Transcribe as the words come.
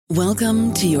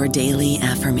Welcome to your daily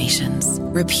affirmations.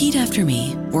 Repeat after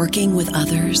me. Working with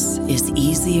others is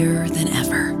easier than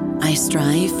ever. I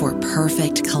strive for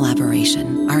perfect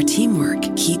collaboration. Our teamwork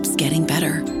keeps getting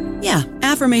better. Yeah,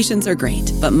 affirmations are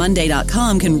great, but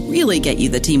Monday.com can really get you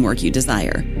the teamwork you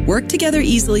desire. Work together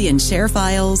easily and share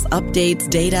files, updates,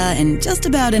 data, and just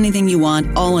about anything you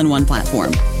want all in one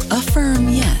platform. Affirm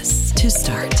yes to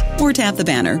start, or tap the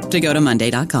banner to go to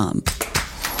Monday.com.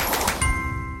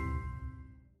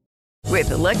 With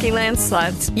the Lucky Land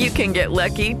Slots, you can get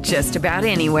lucky just about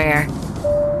anywhere.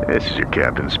 This is your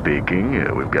captain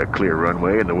speaking. We've got clear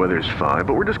runway and the weather's fine,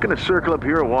 but we're just going to circle up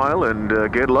here a while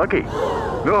and get lucky.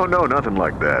 No, nothing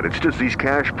like that. It's just these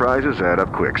cash prizes add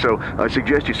up quick. So I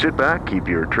suggest you sit back, keep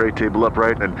your tray table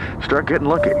upright, and start getting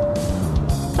lucky.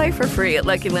 Play for free at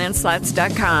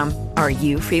LuckyLandSlots.com. Are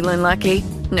you feeling lucky?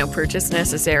 No purchase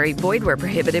necessary. Void where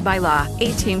prohibited by law.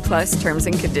 18+ terms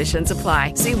and conditions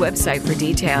apply. See website for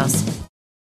details.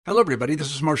 Hello, everybody.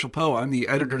 This is Marshall Poe. I'm the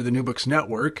editor of the New Books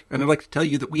Network, and I'd like to tell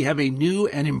you that we have a new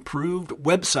and improved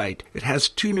website. It has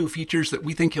 2 new features that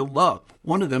we think you'll love.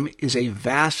 One of them is a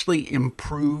vastly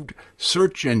improved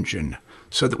search engine,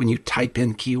 so that when you type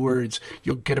in keywords,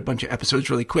 you'll get a bunch of episodes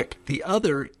really quick. The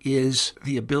other is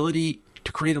the ability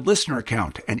to create a listener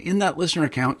account. And in that listener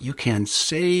account, you can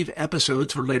save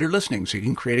episodes for later listening. So you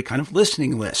can create a kind of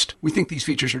listening list. We think these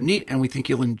features are neat and we think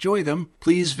you'll enjoy them.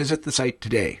 Please visit the site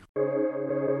today.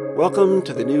 Welcome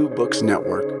to the New Books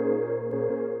Network.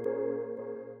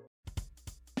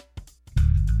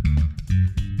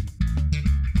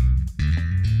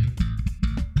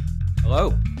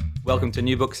 Hello. Welcome to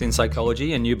New Books in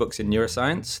Psychology and New Books in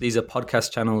Neuroscience. These are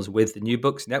podcast channels with the New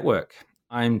Books Network.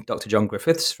 I'm Dr. John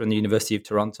Griffiths from the University of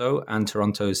Toronto and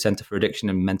Toronto's Centre for Addiction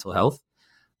and Mental Health.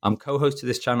 I'm co-host to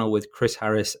this channel with Chris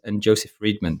Harris and Joseph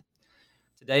Friedman.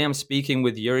 Today I'm speaking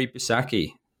with Yuri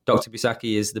Busacki. Dr.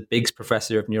 Busacki is the Biggs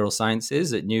Professor of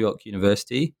Neurosciences at New York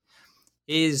University.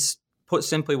 He is, put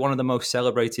simply, one of the most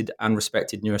celebrated and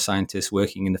respected neuroscientists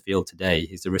working in the field today.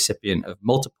 He's the recipient of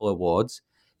multiple awards,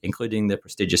 including the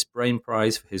prestigious Brain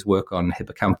Prize for his work on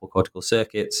hippocampal cortical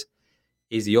circuits.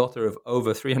 He's the author of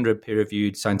over 300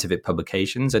 peer-reviewed scientific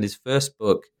publications, and his first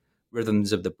book,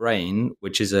 Rhythms of the Brain,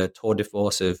 which is a tour de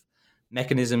force of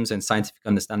mechanisms and scientific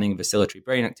understanding of oscillatory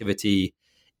brain activity,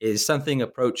 is something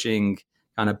approaching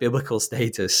kind of biblical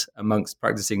status amongst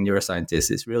practicing neuroscientists.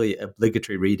 It's really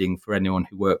obligatory reading for anyone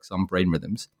who works on brain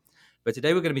rhythms. But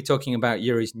today we're going to be talking about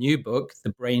Yuri's new book,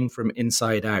 The Brain from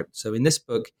Inside Out. So in this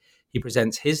book, he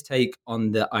presents his take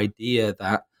on the idea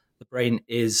that the brain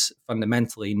is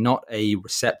fundamentally not a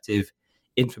receptive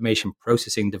information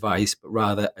processing device, but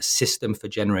rather a system for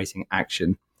generating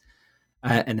action.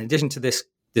 In addition to this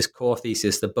core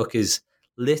thesis, the book is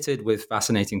littered with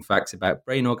fascinating facts about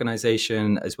brain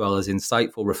organization, as well as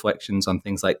insightful reflections on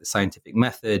things like the scientific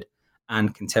method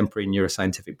and contemporary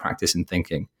neuroscientific practice and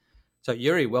thinking. So,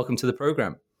 Yuri, welcome to the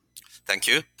program. Thank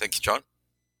you. Thank you, John.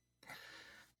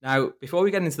 Now, before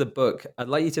we get into the book, I'd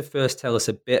like you to first tell us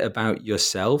a bit about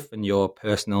yourself and your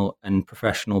personal and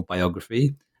professional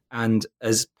biography. And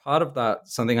as part of that,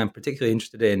 something I'm particularly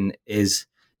interested in is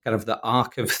kind of the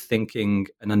arc of thinking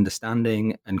and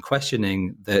understanding and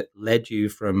questioning that led you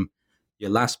from your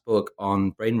last book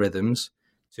on brain rhythms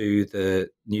to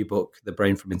the new book, The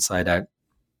Brain from Inside Out.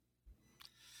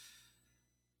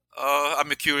 I'm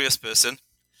a curious person.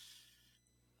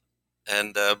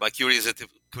 And my curiosity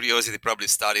probably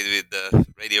started with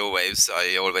radio waves.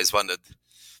 I always wondered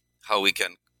how we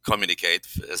can communicate.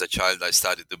 As a child, I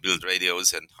started to build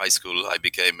radios. In high school, I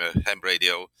became a ham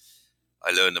radio.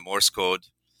 I learned the Morse code.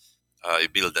 I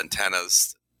built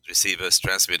antennas, receivers,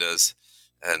 transmitters,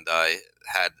 and I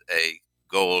had a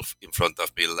goal in front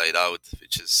of me laid out,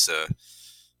 which is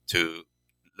to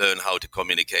learn how to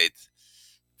communicate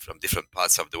from different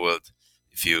parts of the world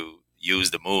if you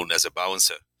use the moon as a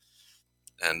bouncer.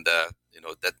 And,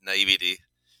 that naivety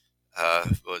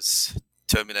was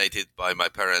terminated by my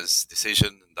parents'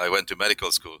 decision, and I went to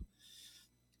medical school.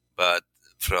 But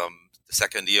from the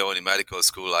second year on in medical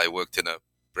school, I worked in a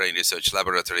brain research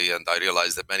laboratory, and I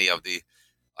realized that many of the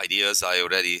ideas I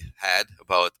already had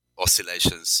about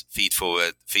oscillations,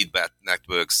 feed-forward, feedback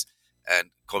networks,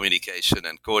 and communication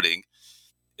and coding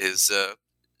they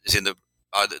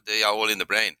are all in the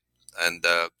brain. And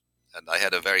I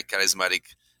had a very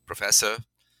charismatic professor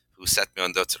who set me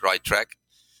on the right track.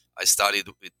 I started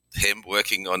with him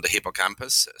working on the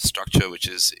hippocampus, a structure which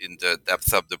is in the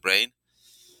depth of the brain,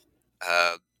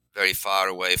 very far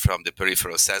away from the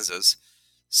peripheral sensors.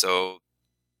 So,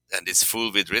 and it's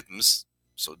full with rhythms.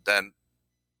 So then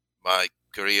my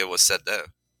career was set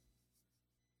there.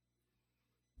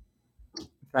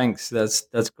 Thanks.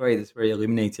 That's great. That's very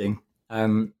illuminating.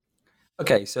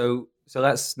 Okay, so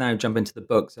let's now jump into the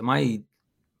book. So my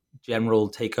general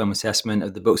take-home assessment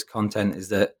of the book's content is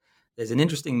that there's an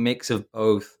interesting mix of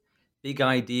both big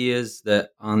ideas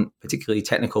that aren't particularly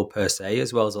technical per se,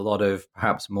 as well as a lot of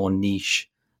perhaps more niche,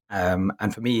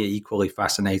 and for me, equally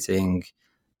fascinating,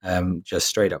 just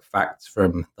straight up facts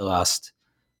from the last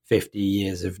 50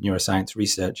 years of neuroscience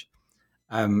research.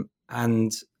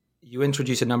 And you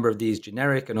introduce a number of these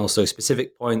generic and also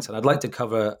specific points, and I'd like to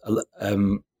cover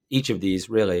each of these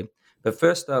really. But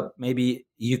first up, maybe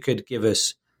you could give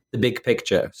us the big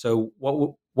picture. So,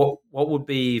 what would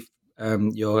be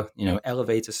your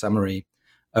elevator summary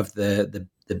of the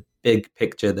big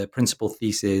picture, the principal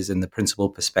thesis, and the principal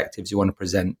perspectives you want to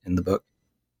present in the book?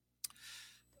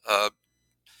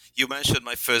 You mentioned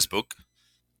my first book,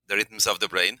 The Rhythms of the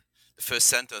Brain. The first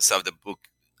sentence of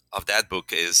that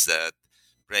book is that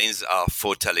brains are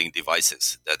foretelling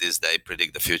devices. That is, they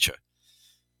predict the future,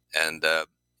 and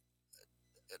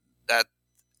that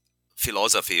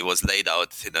philosophy was laid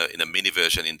out in a mini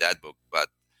version in that book. But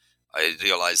I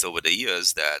realized over the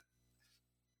years that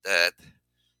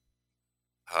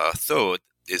thought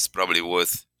is probably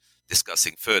worth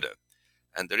discussing further.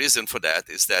 And the reason for that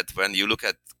is that when you look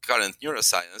at current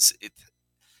neuroscience,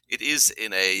 it is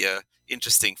in a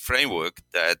interesting framework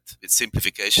that, with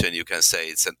simplification, you can say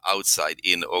it's an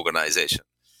outside-in organization.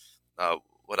 Now,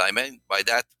 what I mean by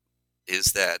that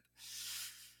is that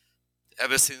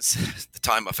ever since the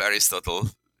time of Aristotle,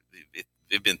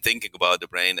 we've been thinking about the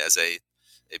brain as a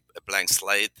blank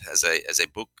slate, as a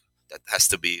book that has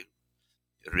to be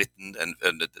written and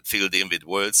filled in with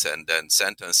words and then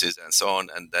sentences and so on,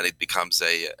 and then it becomes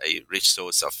a rich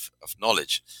source of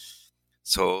knowledge.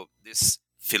 So this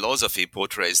philosophy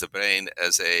portrays the brain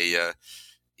as a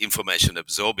information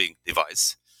absorbing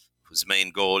device whose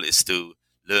main goal is to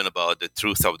learn about the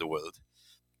truth of the world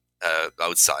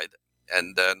outside,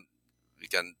 and then we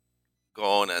can go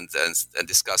on and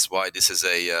discuss why this is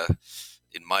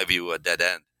in my view, a dead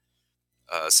end.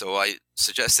 So I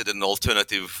suggested an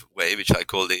alternative way, which I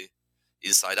call the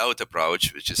inside-out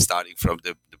approach, which is starting from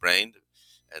the brain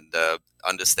and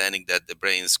understanding that the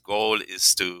brain's goal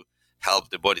is to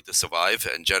help the body to survive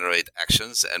and generate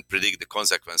actions and predict the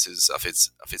consequences of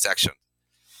its action.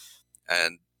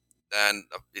 And then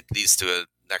it leads to a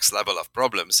next level of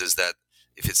problems, is that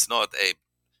if it's not a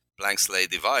blank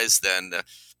slate device, then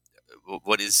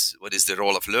what is the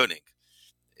role of learning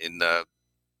in the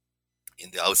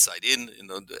outside in?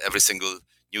 Every single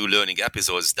new learning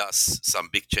episode does some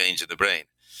big change in the brain,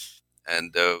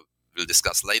 and we'll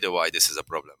discuss later why this is a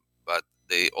problem. But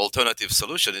the alternative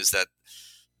solution is that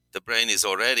the brain is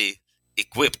already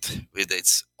equipped with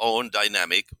its own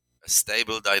dynamic, a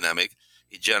stable dynamic.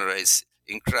 It generates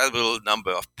incredible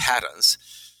number of patterns.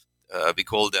 We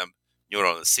call them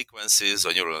neuronal sequences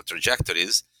or neuronal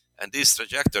trajectories, and these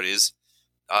trajectories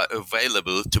are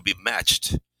available to be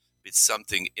matched with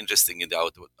something interesting in the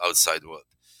outside world.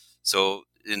 So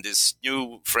in this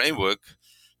new framework,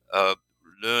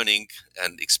 learning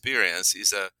and experience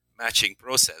is a matching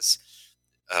process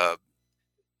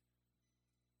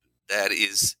that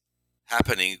is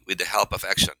happening with the help of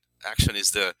action. Action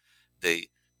is the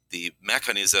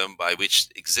mechanism by which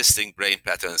existing brain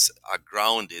patterns are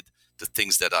grounded to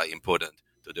things that are important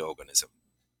to the organism.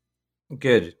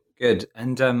 Good.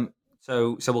 And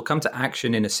so we'll come to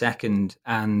action in a second,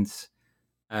 and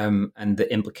the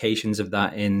implications of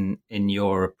that in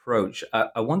your approach.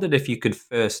 I wondered if you could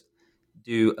first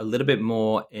do a little bit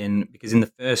more because in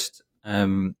the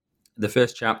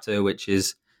first chapter, which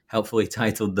is helpfully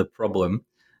titled "The Problem,"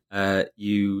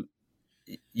 you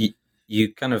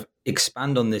kind of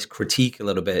expand on this critique a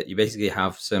little bit. You basically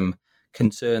have some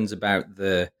concerns about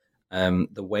the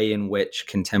way in which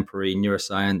contemporary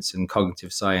neuroscience and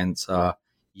cognitive science are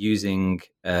using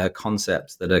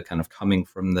concepts that are kind of coming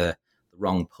from the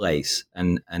wrong place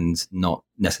and not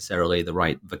necessarily the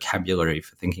right vocabulary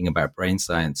for thinking about brain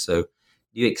science. So do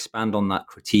you expand on that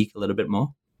critique a little bit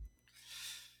more?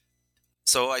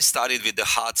 So I started with the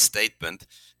hard statement,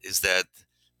 is that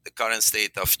the current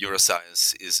state of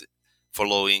neuroscience is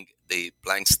following the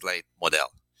blank slate model.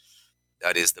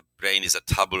 That is, the brain is a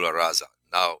tabula rasa.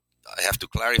 Now, I have to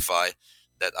clarify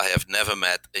that I have never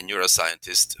met a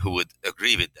neuroscientist who would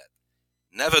agree with that.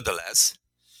 Nevertheless,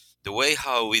 the way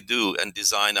how we do and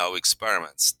design our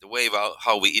experiments, the way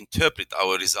how we interpret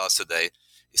our results today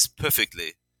is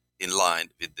perfectly in line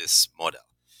with this model.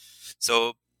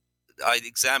 So I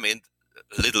examined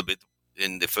a little bit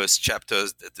in the first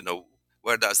chapters that,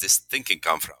 where does this thinking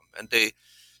come from? And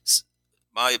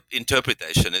my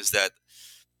interpretation is that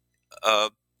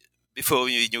before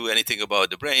we knew anything about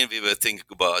the brain, we were thinking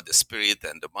about the spirit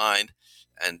and the mind,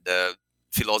 and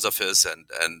philosophers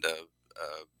and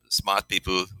smart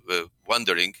people were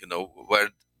wondering, where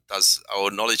does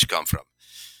our knowledge come from?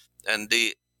 And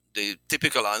the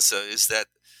typical answer is that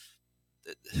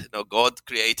God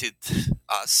created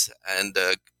us and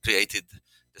created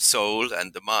the soul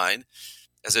and the mind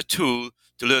as a tool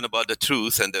to learn about the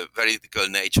truth and the veridical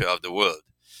nature of the world.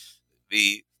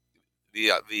 We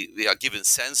are given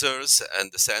sensors,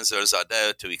 and the sensors are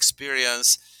there to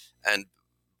experience. And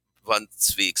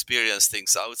once we experience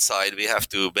things outside, we have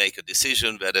to make a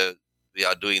decision whether we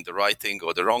are doing the right thing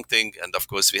or the wrong thing. And of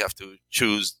course, we have to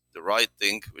choose the right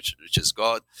thing, which is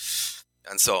God,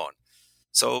 and so on.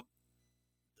 So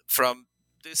from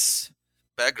this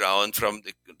background, from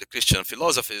the Christian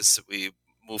philosophies, we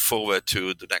move forward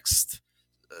to the next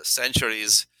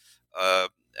centuries.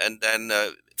 And then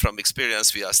from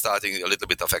experience, we are starting a little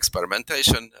bit of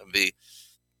experimentation. And we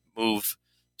move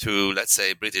to, let's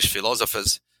say, British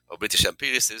philosophers or British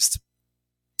empiricists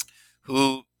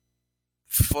who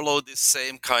follow this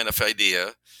same kind of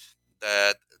idea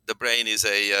that the brain is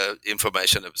a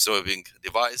information absorbing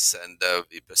device, and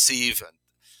we perceive, and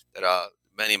there are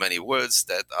many, many words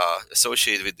that are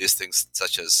associated with these things,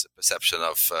 such as perception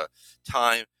of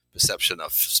time, perception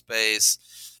of space,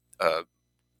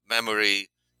 memory,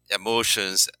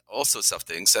 emotions, all sorts of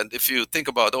things. And if you think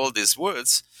about all these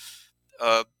words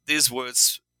that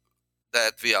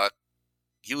we are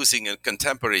using in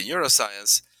contemporary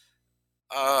neuroscience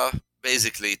are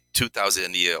basically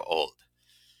 2,000 years old.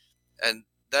 And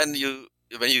then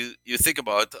when you think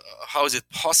about how is it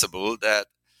possible that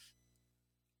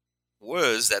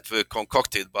words that were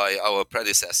concocted by our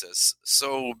predecessors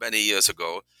so many years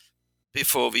ago,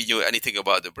 before we knew anything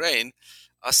about the brain,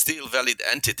 are still valid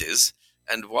entities,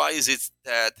 and why is it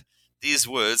that these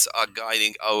words are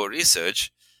guiding our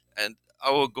research? And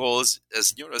our goals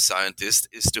as neuroscientists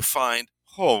is to find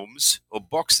homes or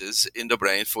boxes in the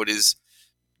brain for these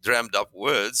dreamed up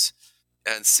words,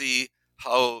 and see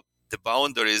how the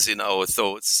boundaries in our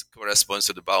thoughts corresponds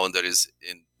to the boundaries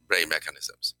in brain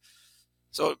mechanisms.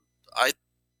 So I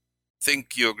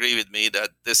think you agree with me that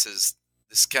this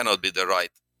cannot be the right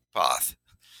path.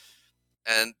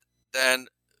 And then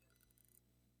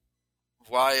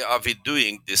why are we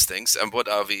doing these things, and what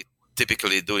are we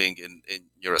typically doing in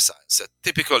neuroscience? A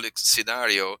typical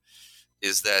scenario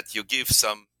is that you give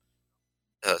some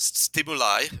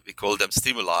stimuli, we call them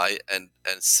stimuli, and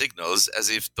signals, as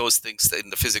if those things in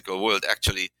the physical world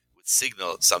actually would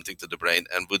signal something to the brain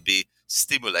and would be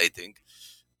stimulating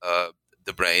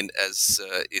the brain, as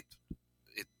it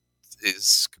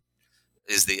is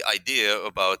the idea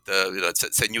about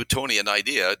it's a Newtonian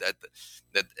idea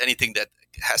that anything that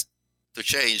has to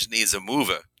change needs a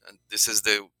mover, and this is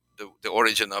the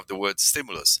origin of the word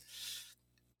stimulus.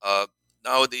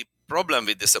 Now the problem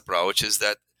with this approach is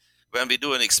that when we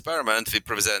do an experiment, we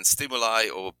present stimuli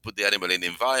or put the animal in the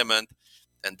environment,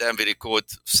 and then we record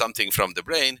something from the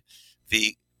brain.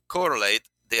 We correlate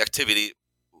the activity,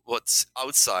 what's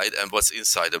outside and what's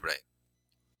inside the brain.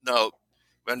 Now,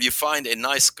 when you find a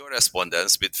nice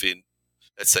correspondence between,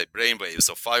 let's say, brain waves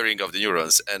or firing of the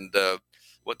neurons and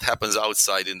what happens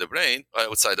outside in the brain,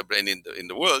 outside the brain in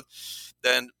the world,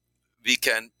 then we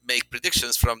can make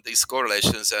predictions from these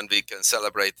correlations, and we can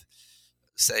celebrate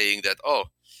saying that,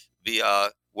 we are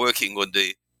working on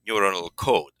the neuronal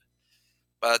code.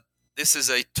 But this is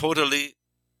a totally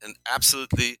and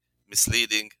absolutely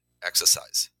misleading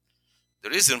exercise.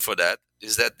 The reason for that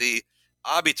is that the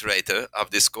arbitrator of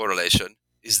this correlation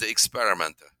is the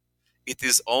experimenter. It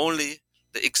is only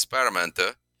the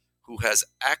experimenter who has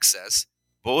access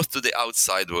both to the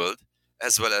outside world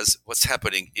as well as what's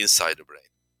happening inside the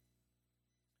brain.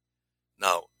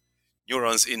 Now,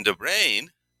 neurons in the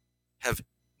brain have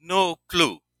no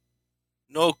clue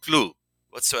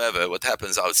whatsoever what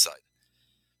happens outside.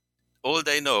 All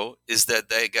they know is that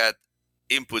they get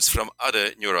inputs from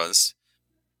other neurons,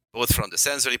 both from the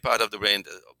sensory part of the brain,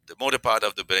 the motor part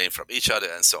of the brain, from each other,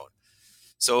 and so on.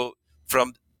 So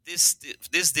from this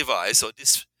device, or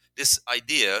this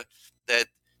idea that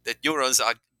neurons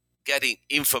are getting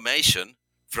information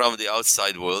from the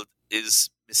outside world is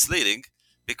misleading,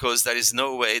 because there is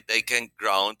no way they can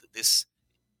ground this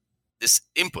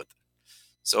input.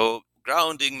 So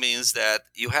grounding means that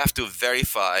you have to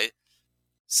verify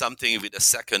something with a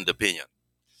second opinion.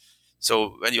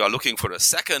 So when you are looking for a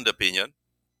second opinion,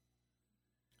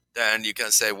 then you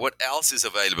can say, what else is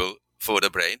available for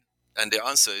the brain? And the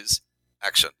answer is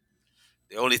action.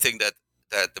 The only thing that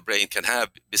the brain can have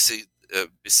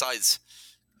besides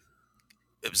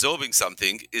absorbing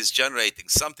something is generating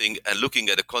something and looking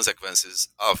at the consequences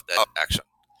of that action.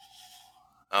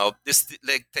 Now, this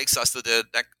takes us to the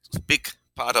next big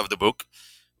part of the book,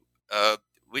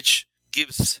 which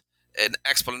gives an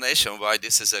explanation why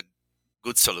this is a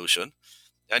good solution.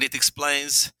 And it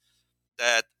explains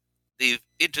that the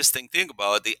interesting thing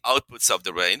about the outputs of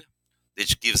the brain,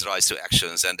 which gives rise to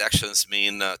actions, and actions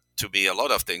mean to me a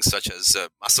lot of things, such as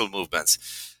muscle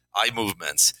movements, eye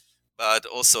movements, but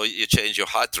also you change your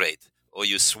heart rate, or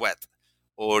you sweat,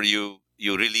 or you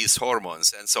release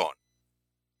hormones, and so on.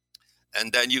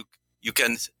 And then you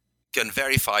can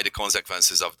verify the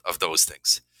consequences of those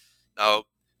things. Now,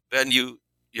 when you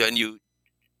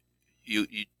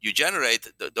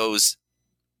generate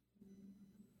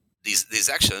these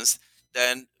actions,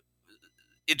 then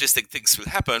interesting things will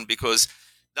happen, because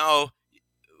now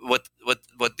what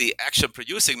the action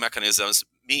producing mechanisms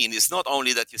mean is not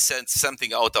only that you send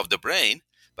something out of the brain,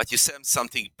 but you send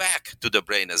something back to the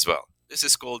brain as well. This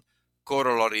is called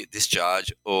corollary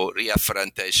discharge, or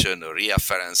reafferentation, or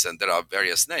reafference, and there are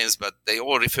various names, but they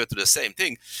all refer to the same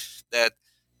thing, that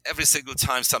every single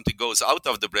time something goes out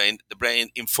of the brain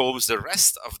informs the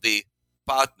rest of the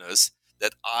partners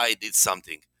that I did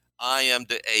something. I am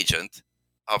the agent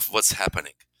of what's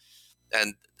happening.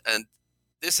 And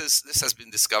this has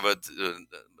been discovered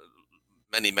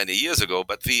many years ago,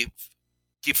 but we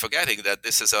keep forgetting that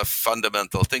this is a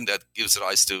fundamental thing that gives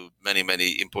rise to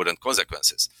many important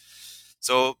consequences.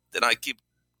 So then I keep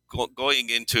going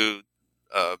into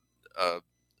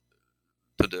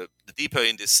to the deeper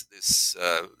in this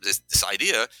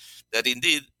idea that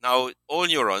indeed now all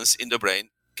neurons in the brain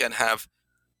can have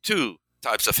two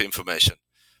types of information.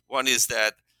 One is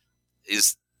that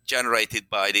is generated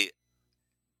by the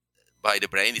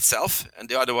brain itself, and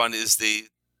the other one is the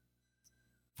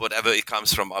whatever it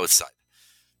comes from outside.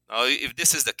 Now, if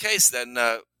this is the case, then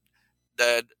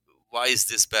why is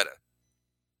this better?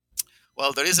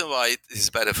 Well, the reason why it is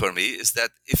better for me is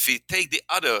that if we take the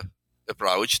other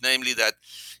approach, namely that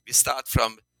we start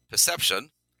from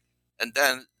perception and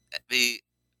then we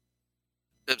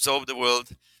absorb the world,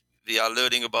 we are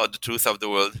learning about the truth of the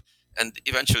world, and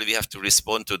eventually we have to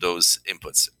respond to those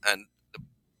inputs. And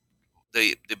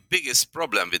the biggest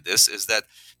problem with this is that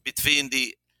between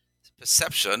the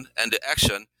perception and the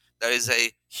action, there is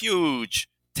a huge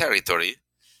territory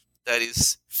that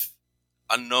is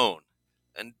unknown.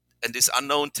 And this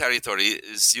unknown territory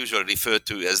is usually referred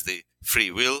to as the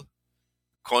free will,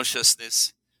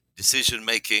 consciousness,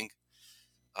 decision-making,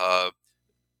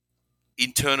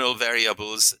 internal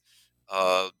variables,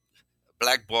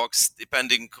 black box.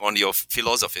 Depending on your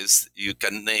philosophies, you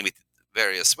can name it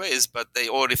various ways, but they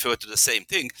all refer to the same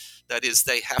thing. That is,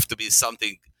 they have to be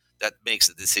something that makes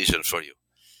a decision for you.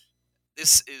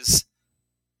 This is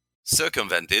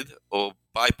circumvented or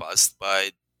bypassed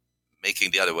by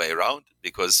making the other way around,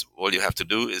 because all you have to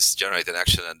do is generate an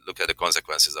action and look at the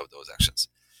consequences of those actions.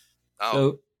 Now,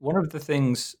 so one of the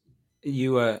things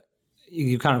you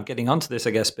kind of getting onto this,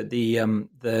 I guess, but you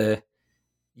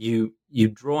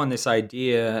draw on this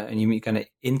idea and you kind of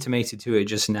intimated to it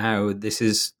just now. This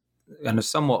is kind of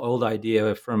somewhat old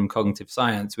idea from cognitive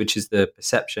science, which is the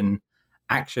perception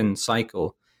action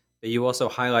cycle. But you also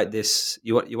highlight this.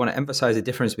 You want to emphasize the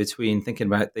difference between thinking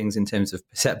about things in terms of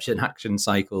perception action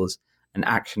cycles and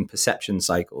action perception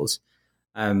cycles.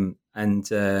 And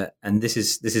this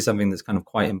is something that's kind of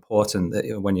quite important, that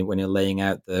when you're laying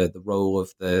out the role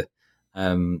of the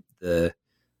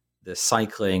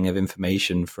cycling of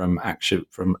information from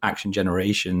action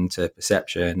generation to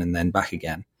perception and then back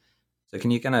again. So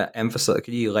can you kind of emphasize?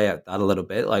 Can you lay out that a little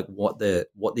bit, like what the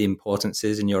importance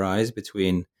is in your eyes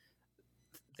between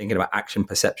thinking about action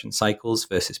perception cycles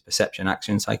versus perception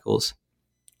action cycles?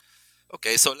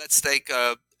 Okay, so let's take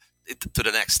it to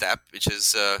the next step, which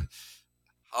is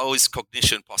how is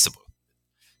cognition possible?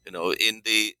 In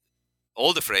the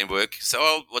older framework,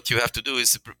 so what you have to do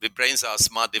is the brains are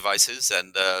smart devices,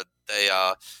 and they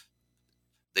are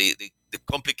the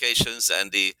complications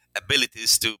and the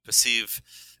abilities to perceive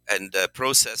and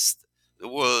process the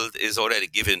world is already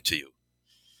given to you.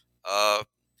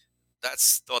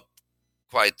 That's not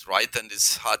quite right, and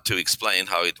it's hard to explain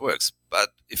how it works. But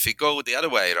if we go the other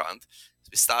way around,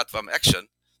 we start from action,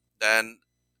 then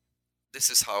this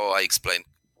is how I explain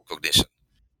cognition.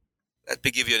 Let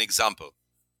me give you an example.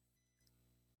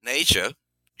 Nature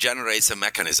generates a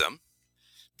mechanism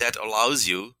that allows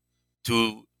you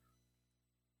to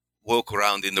walk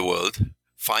around in the world,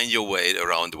 find your way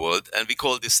around the world, and we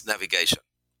call this navigation.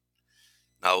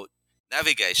 Now,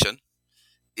 navigation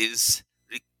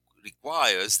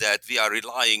requires that we are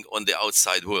relying on the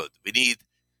outside world. We need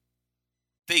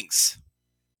things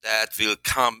that will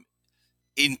come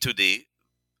into the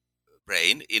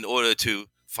brain in order to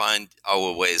find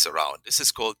our ways around. This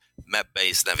is called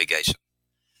map-based navigation.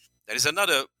 There is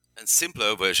another and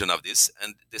simpler version of this,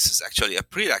 and this is actually a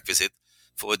prerequisite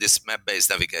for this map-based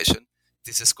navigation.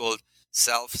 This is called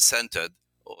self-centered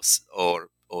or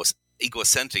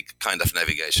egocentric kind of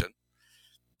navigation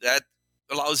that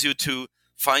allows you to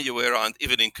find your way around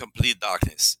even in complete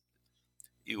darkness.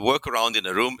 You walk around in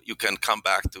a room, you can come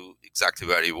back to exactly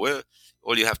where you were.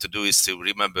 All you have to do is to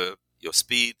remember your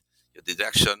speed, your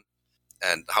direction,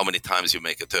 and how many times you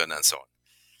make a turn and so on.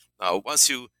 Now, once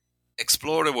you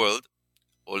explore the world,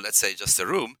 or let's say just a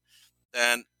room,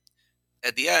 then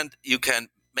at the end you can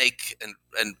make and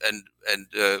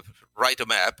write a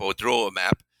map or draw a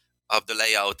map of the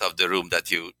layout of the room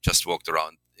that you just walked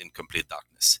around in complete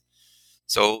darkness.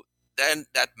 So then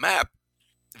that map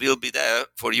will be there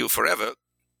for you forever.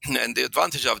 And the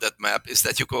advantage of that map is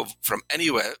that you go from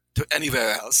anywhere to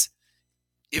anywhere else,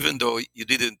 even though you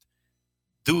didn't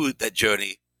do that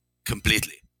journey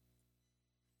completely.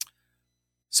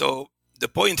 So the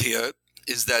point here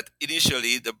is that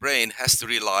initially the brain has to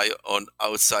rely on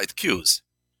outside cues.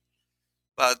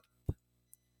 But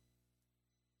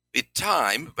with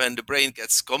time, when the brain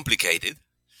gets complicated,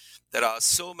 there are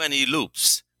so many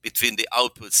loops between the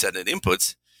outputs and the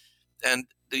inputs, and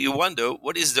you wonder,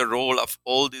 what is the role of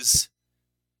all these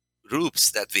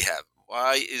loops that we have?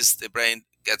 Why is the brain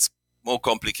gets more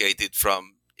complicated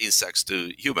from insects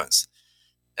to humans?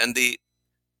 And the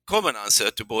common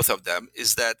answer to both of them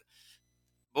is that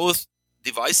both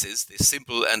devices, the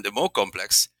simple and the more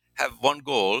complex, have one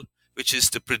goal, which is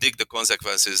to predict the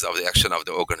consequences of the action of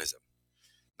the organism.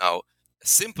 Now, a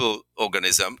simple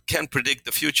organism can predict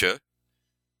the future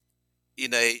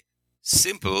in a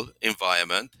simple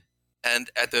environment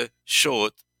and at a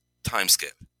short time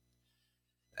scale.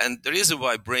 And the reason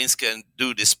why brains can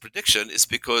do this prediction is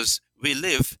because we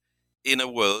live in a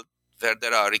world where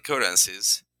there are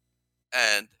recurrences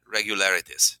and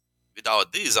regularities.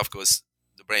 Without these, of course,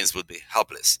 the brains would be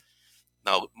helpless.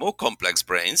 Now, more complex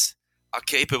brains are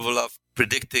capable of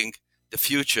predicting the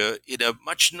future in a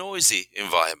much noisy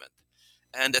environment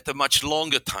and at a much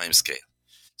longer time scale.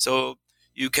 So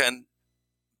you can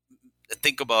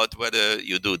think about whether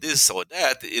you do this or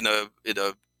that in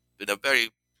a very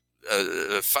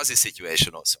fuzzy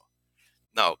situation also.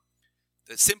 Now,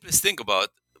 the simplest thing about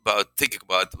thinking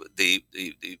about the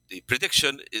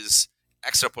prediction is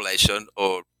extrapolation,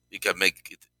 or you can make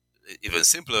it even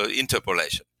simpler,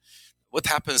 interpolation. What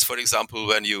happens, for example,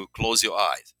 when you close your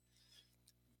eyes?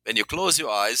 When you close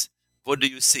your eyes, what do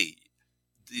you see?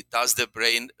 Does the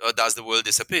brain or does the world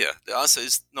disappear? The answer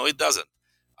is no, it doesn't.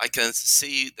 I can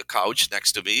see the couch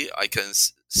next to me. I can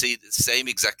see the same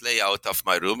exact layout of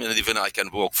my room, and even I can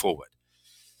walk forward.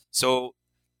 So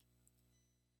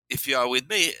if you are with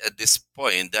me at this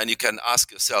point, then you can ask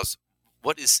yourselves,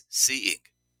 what is seeing?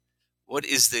 What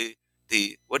is the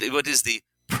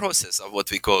process of what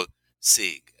we call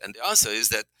seeing? And the answer is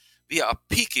that we are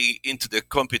peeking into the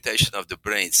computation of the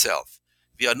brain itself.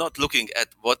 We are not looking at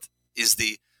what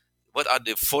are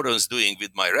the photons doing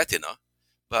with my retina,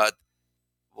 but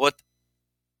what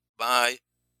my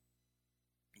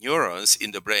neurons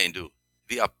in the brain do.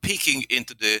 We are peeking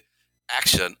into the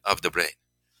action of the brain.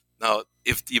 Now,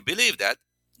 if you believe that,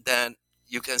 then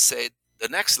you can say the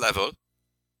next level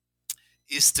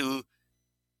is to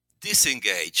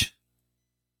disengage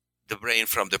the brain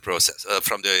from the process,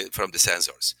 from the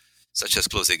sensors, such as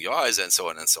closing your eyes and so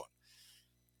on and so on.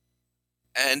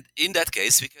 And in that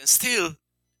case, we can still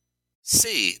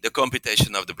see the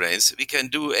computation of the brains. We can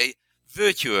do a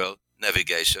virtual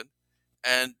navigation,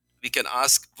 and we can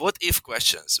ask what if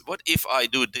questions. What if I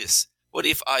do this? What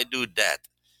if I do that?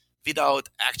 Without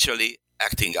actually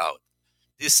acting out.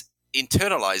 This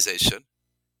internalization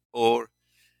or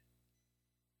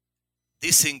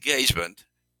disengagement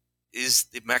is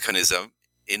the mechanism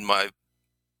in my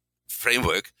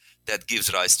framework that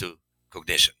gives rise to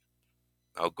cognition.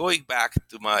 Now, going back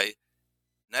to my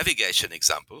navigation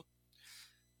example,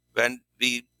 when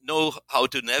we know how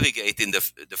to navigate in the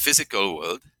physical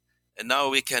world, and now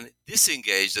we can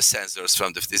disengage the sensors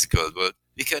from the physical world,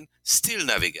 we can still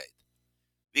navigate.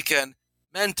 We can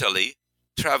mentally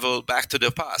travel back to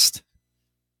the past.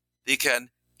 We can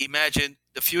imagine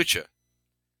the future.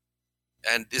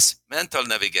 And this mental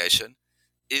navigation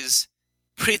is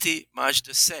pretty much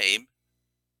the same,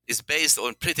 is based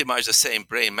on pretty much the same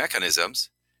brain mechanisms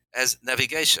as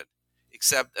navigation,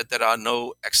 except that there are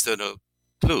no external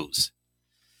clues.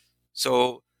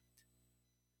 So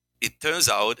it turns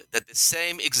out that the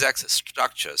same exact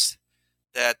structures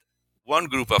that one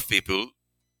group of people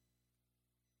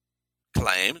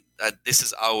claim that this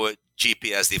is our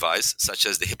GPS device, such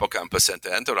as the hippocampus and the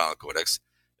entorhinal cortex,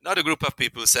 Another group of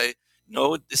people say,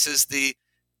 no, this is the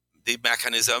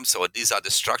mechanisms, or these are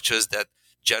the structures that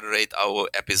generate our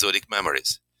episodic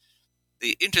memories.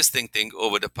 The interesting thing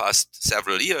over the past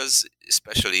several years,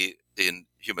 especially in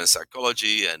human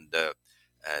psychology and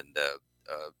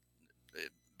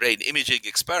brain imaging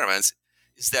experiments,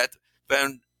 is that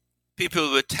when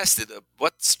people were tested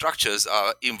what structures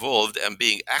are involved and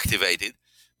being activated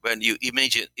when you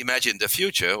imagine the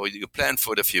future or you plan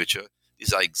for the future,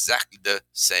 these are exactly the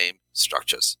same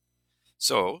structures.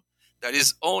 So there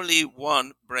is only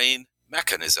one brain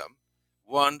mechanism,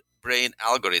 one brain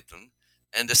algorithm,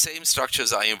 and the same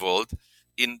structures are involved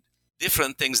in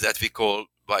different things that we call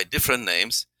by different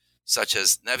names, such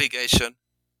as navigation,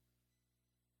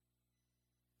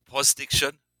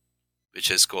 postdiction, which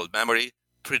is called memory,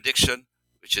 prediction,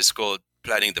 which is called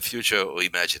planning the future or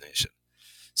imagination.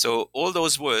 So all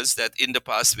those words that in the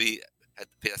past we had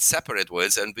separate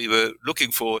words, and we were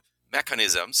looking for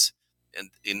mechanisms and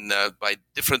by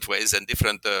different ways and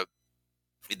different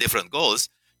goals,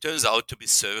 turns out to be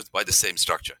served by the same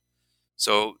structure.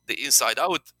 So the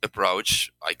inside-out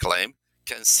approach, I claim,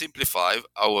 can simplify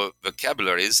our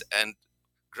vocabularies and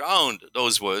ground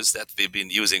those words that we've been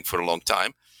using for a long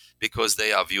time, because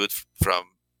they are viewed from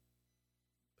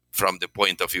the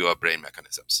point of view of brain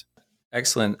mechanisms.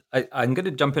 Excellent. I'm going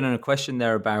to jump in on a question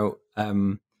there about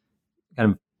kind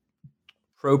of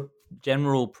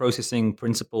general processing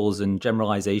principles and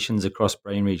generalizations across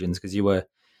brain regions, because you were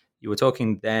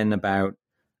talking then about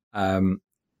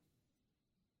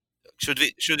should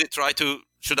I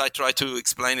try to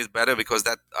explain it better, because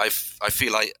that I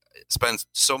feel I spent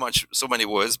so many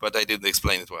words, but I didn't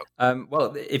explain it well.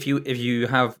 Well, if you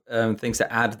have things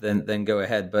to add, then go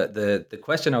ahead. But the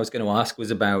question I was going to ask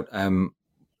was about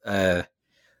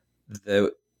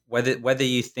whether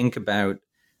you think about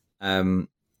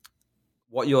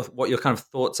what your kind of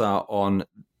thoughts are on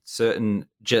certain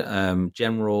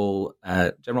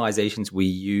generalizations we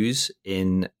use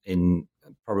in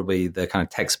probably the kind of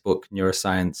textbook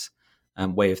neuroscience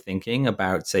way of thinking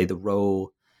about, say, the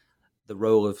role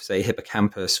of, say,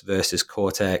 hippocampus versus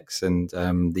cortex, and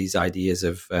these ideas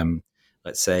of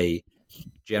let's say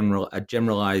a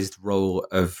generalized role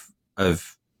of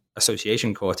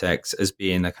association cortex as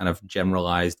being a kind of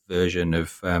generalized version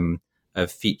of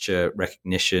feature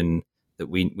recognition that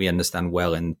we understand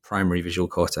well in primary visual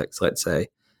cortex, let's say.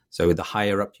 So the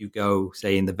higher up you go,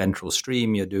 say in the ventral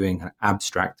stream, you're doing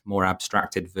more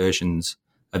abstracted versions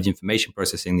of the information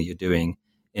processing that you're doing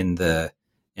in a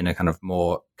kind of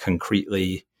more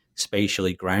concretely,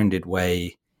 spatially grounded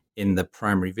way in the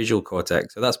primary visual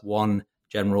cortex. So that's one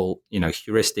general,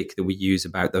 heuristic that we use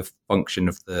about the function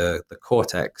of the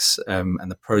cortex and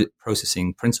the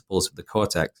processing principles of the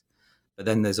cortex. But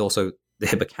then there's also the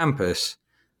hippocampus,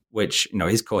 which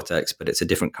is cortex, but it's a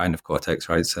different kind of cortex,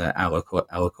 right? It's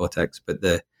allocortex. But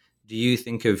do you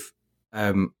think of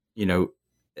the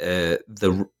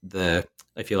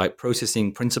if you like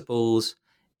processing principles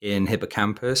in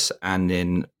hippocampus and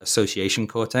in association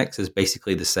cortex as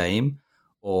basically the same,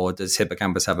 or does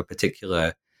hippocampus have a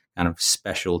particular kind of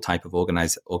special type of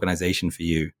organization for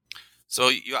you? So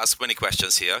you ask many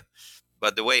questions here,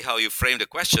 but the way how you frame the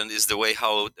question is the way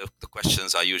how the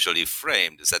questions are usually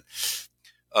framed. Is that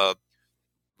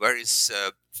where is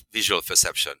visual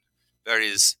perception? Where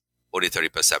is auditory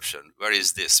perception? Where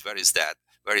is this? Where is that?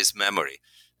 Where is memory?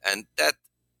 And that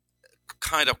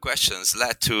kind of questions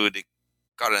led to the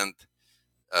current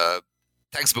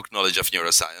textbook knowledge of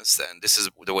neuroscience. And this is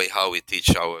the way how we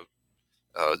teach our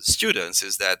students,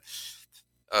 is that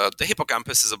the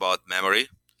hippocampus is about memory.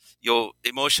 Your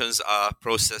emotions are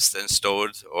processed and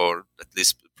stored, or at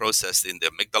least processed in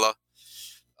the amygdala.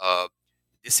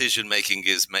 Decision making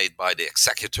is made by the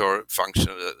executor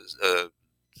function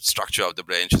structure of the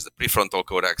brain, which is the prefrontal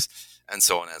cortex, and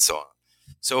so on and so on.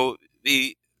 So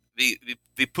we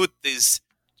put these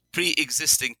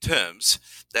pre-existing terms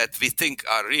that we think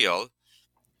are real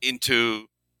into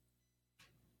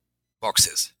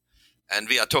boxes, and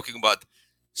we are talking about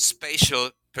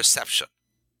spatial perception.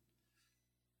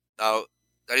 Now,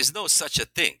 there is no such a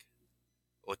thing,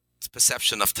 or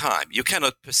perception of time. You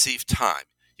cannot perceive time.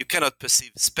 You cannot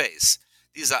perceive space.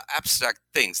 These are abstract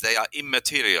things. They are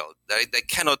immaterial. They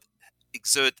cannot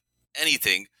exert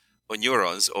anything on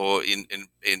neurons or in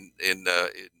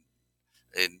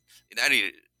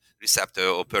any receptor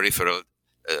or peripheral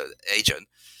agent,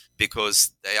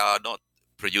 because they are not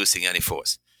producing any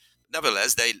force.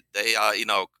 Nevertheless, they are in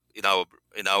our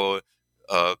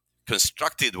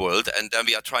constructed world, and then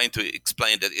we are trying to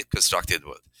explain that constructed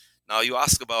world. Now you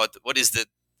ask about what is the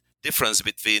difference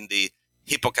between the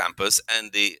hippocampus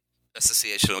and the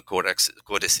associational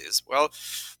cortices. Well,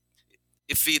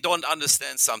 if we don't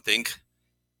understand something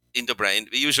in the brain,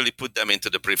 we usually put them into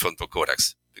the prefrontal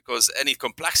cortex, because any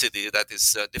complexity that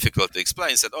is difficult to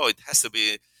explain said, it has to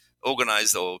be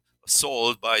organized or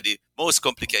solved by the most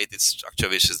complicated structure,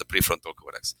 which is the prefrontal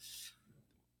cortex.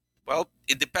 Well,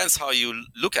 it depends how you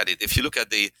look at it. If you look at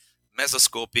the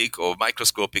mesoscopic or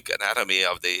microscopic anatomy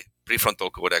of the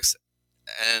prefrontal cortex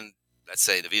and, let's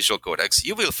say, the visual cortex,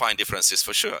 you will find differences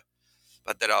for sure.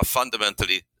 But there are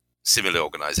fundamentally similar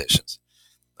organizations.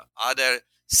 Now, are there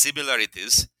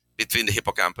similarities between the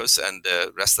hippocampus and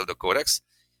the rest of the cortex?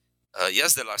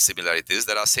 Yes, there are similarities.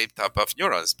 There are same type of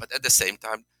neurons, but at the same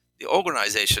time, the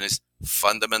organization is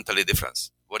fundamentally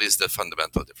different. What is the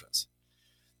fundamental difference?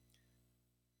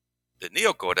 The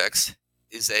neocortex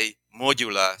is a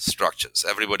modular structure.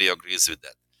 Everybody agrees with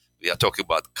that. We are talking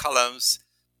about columns,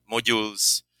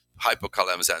 modules,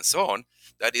 hypocolumns, and so on.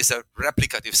 That is a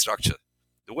replicative structure.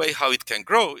 The way how it can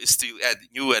grow is to add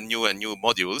new and new and new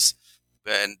modules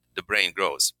when the brain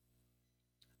grows.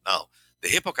 Now, the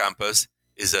hippocampus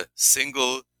is a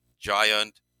single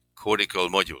giant cortical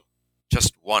module,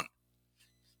 just one.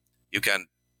 You can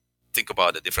think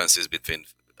about the differences between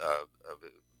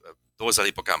dorsal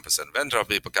hippocampus and ventral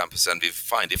hippocampus, and we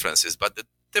find differences, but the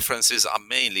differences are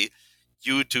mainly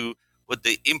due to what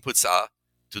the inputs are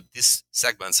to these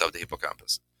segments of the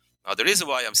hippocampus. Now, the reason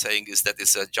why I'm saying is that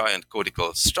it's a giant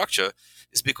cortical structure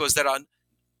is because that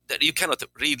you cannot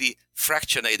really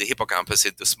fractionate the hippocampus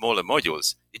into smaller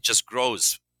modules. It just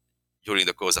grows during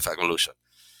the course of evolution.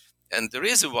 And the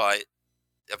reason why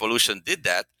evolution did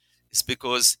that is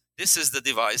because this is the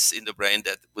device in the brain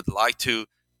that would like to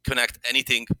connect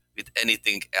anything with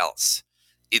anything else.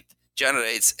 It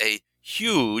generates a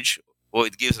huge, or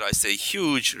it gives rise to a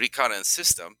huge recurrent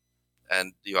system.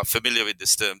 And you are familiar with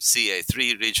this term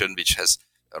CA3 region, which has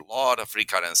a lot of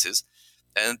recurrences.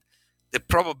 And the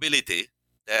probability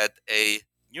that a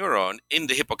neuron in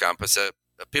the hippocampus, a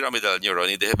pyramidal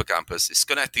neuron in the hippocampus, is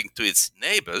connecting to its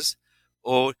neighbors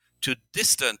or to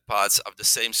distant parts of the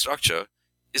same structure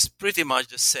is pretty much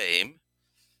the same.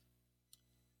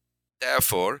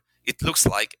 Therefore, it looks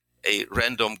like a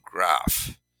random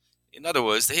graph. In other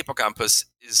words, the hippocampus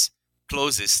is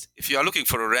closest. If you are looking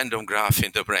for a random graph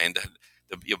in the brain, then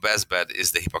your best bet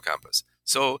is the hippocampus.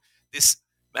 So this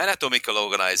anatomical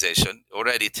organization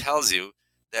already tells you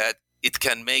that it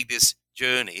can make this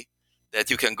journey, that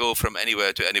you can go from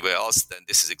anywhere to anywhere else. Then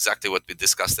this is exactly what we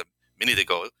discussed a minute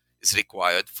ago, is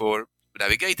required for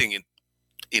navigating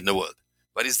in the world.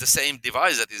 But it's the same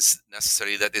device that is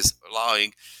necessary, that is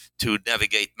allowing to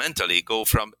navigate mentally, go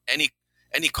from any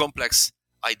complex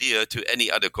idea to any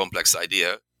other complex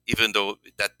idea, even though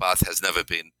that path has never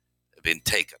been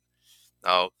taken.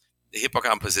 Now, the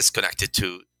hippocampus is connected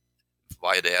to,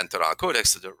 via the entorhinal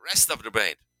cortex, to the rest of the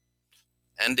brain.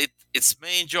 And its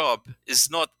main job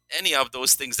is not any of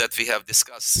those things that we have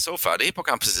discussed so far. The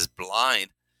hippocampus is blind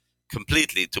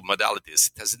completely to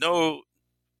modalities. It has no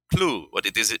clue what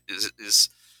it is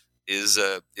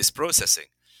processing.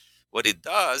 What it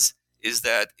does is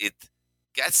that it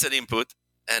gets an input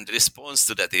and responds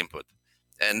to that input.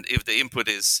 And if the input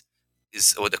is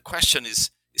or the question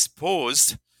is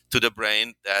posed to the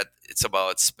brain that it's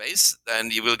about space,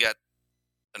 then you will get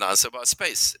an answer about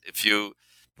space. If you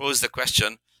pose the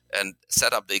question and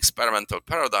set up the experimental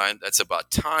paradigm that's about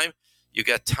time, you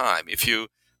get time. If you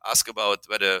ask about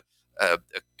whether a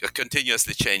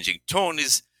continuously changing tone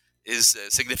is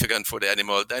significant for the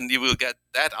animal, then you will get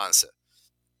that answer.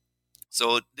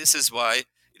 So this is why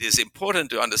it is important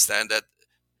to understand that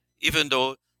even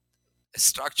though a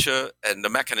structure and the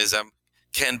mechanism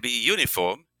can be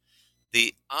uniform,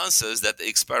 the answers that the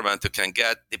experimenter can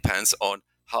get depends on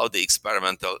how the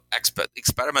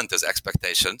experimenter's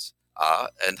expectations are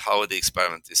and how the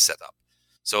experiment is set up.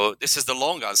 So this is the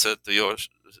long answer to your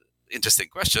interesting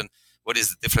question. What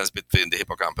is the difference between the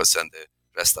hippocampus and the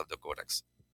rest of the cortex?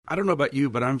 I don't know about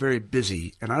you, but I'm very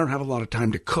busy and I don't have a lot of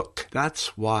time to cook.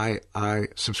 That's why I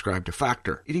subscribe to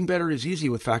Factor. Eating better is easy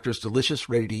with Factor's delicious,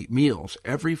 ready-to-eat meals.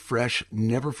 Every fresh,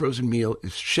 never frozen meal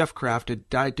is chef-crafted,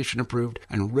 dietitian approved,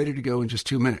 and ready to go in just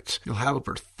 2 minutes. You'll have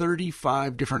over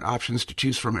 35 different options to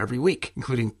choose from every week,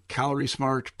 including Calorie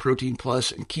Smart, Protein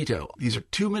Plus, and Keto. These are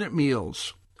 2-minute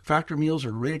meals. Factor meals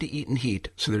are ready to eat and heat,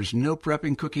 so there's no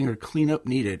prepping, cooking, or cleanup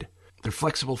needed. They're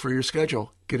flexible for your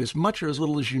schedule, Get as much or as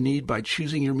little as you need by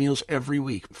choosing your meals every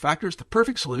week. Factor is the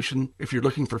perfect solution if you're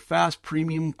looking for fast,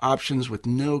 premium options with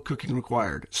no cooking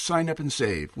required. Sign up and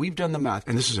save. We've done the math,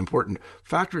 and this is important.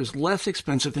 Factor is less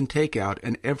expensive than takeout,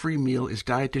 and every meal is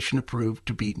dietitian approved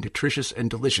to be nutritious and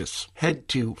delicious. Head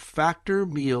to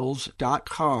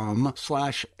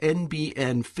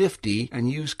factormeals.com/NBN50 and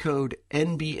use code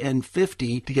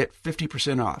NBN50 to get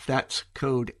 50% off. That's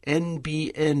code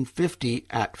NBN50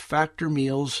 at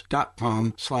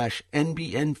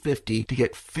factormeals.com/NBN50 to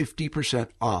get 50%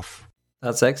 off.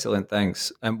 That's excellent,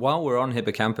 thanks. And while we're on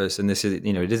hippocampus, and this is, it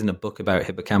isn't a book about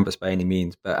hippocampus by any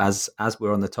means, but as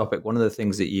we're on the topic, one of the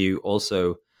things that you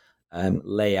also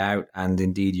lay out, and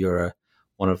indeed you're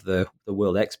one of the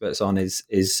world experts on, is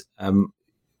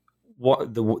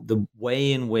what the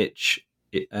way in which,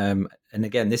 and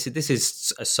again, this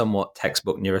is a somewhat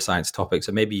textbook neuroscience topic,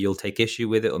 so maybe you'll take issue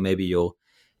with it, or maybe you'll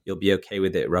be okay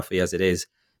with it roughly as it is.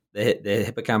 The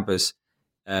hippocampus,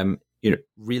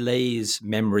 relays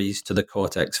memories to the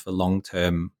cortex for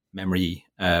long-term memory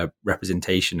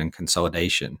representation and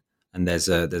consolidation. And there's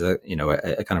a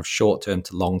kind of short-term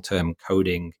to long-term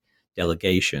coding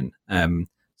delegation,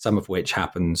 some of which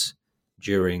happens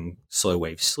during slow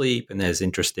wave sleep. And there's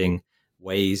interesting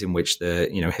ways in which the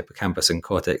hippocampus and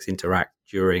cortex interact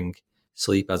during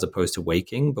sleep as opposed to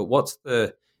waking. But what's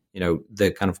the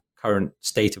kind of current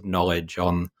state of knowledge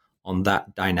on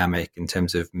that dynamic in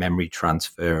terms of memory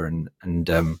transfer and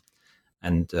the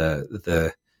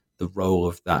role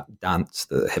of that dance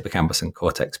that the hippocampus and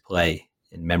cortex play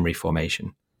in memory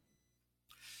formation?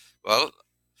 Well,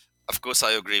 of course,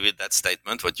 I agree with that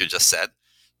statement, what you just said,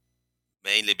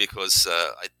 mainly because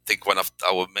I think one of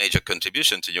our major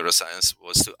contribution to neuroscience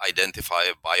was to identify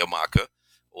a biomarker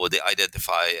or to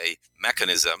identify a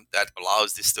mechanism that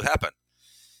allows this to happen.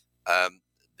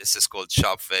 This is called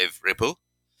sharp wave ripple.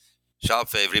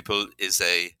 Sharp wave ripple is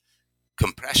a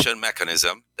compression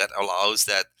mechanism that allows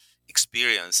that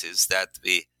experiences that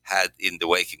we had in the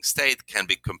waking state can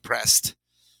be compressed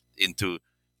into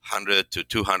 100 to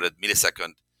 200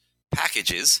 millisecond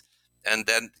packages and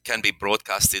then can be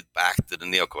broadcasted back to the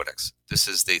neocortex. This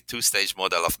is the two-stage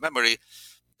model of memory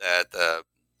that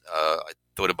I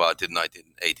thought about in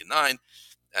 1989.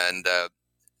 And there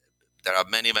are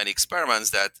many, many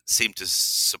experiments that seem to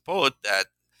support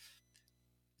that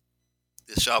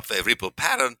the sharp wave ripple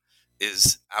pattern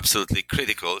is absolutely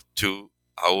critical to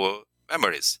our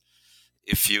memories.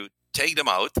 If you take them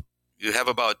out, you have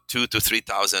about 2,000 to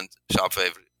 3,000 sharp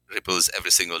wave ripples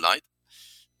every single night.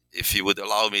 If you would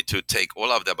allow me to take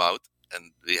all of them out,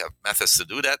 and we have methods to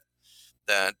do that,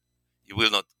 then you will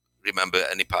not remember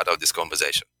any part of this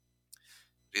conversation.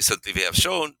 Recently, we have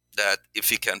shown that if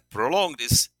we can prolong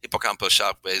these hippocampal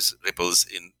sharp wave ripples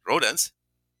in rodents,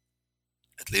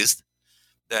 at least,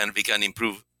 then we can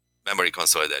improve memory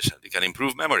consolidation. We can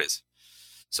improve memories.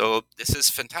 So this is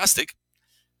fantastic.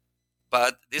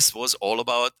 But this was all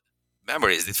about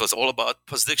memories. It was all about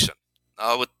postdiction.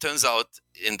 Now, it turns out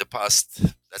in the past,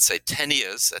 let's say 10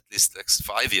 years, at least next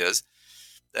 5 years,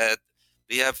 that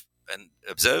we have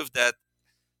observed that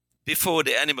before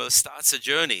the animal starts a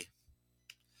journey,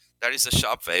 there is a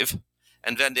sharp wave.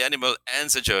 And when the animal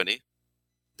ends a journey,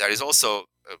 there is also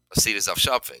a series of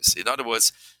sharp waves. In other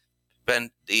words,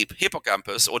 when the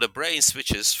hippocampus or the brain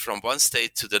switches from one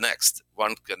state to the next,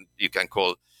 you can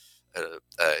call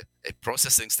a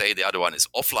processing state, the other one is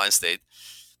offline state.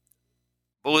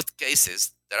 Both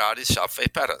cases, there are these sharp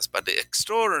wave patterns. But the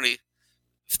extraordinary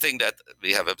thing that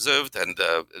we have observed, and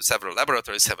several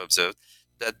laboratories have observed,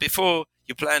 that before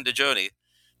you plan the journey,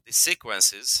 the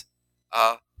sequences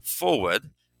are forward,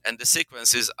 and the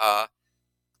sequences are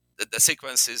the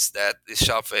sequences that the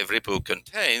sharp wave ripple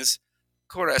contains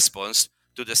corresponds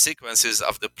to the sequences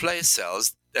of the place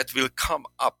cells that will come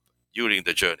up during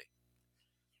the journey.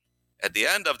 At the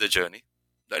end of the journey,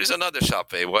 there is another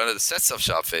sharp wave, one of the sets of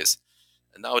sharp waves,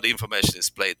 and now the information is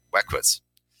played backwards.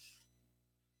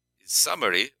 In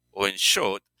summary, or in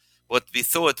short, what we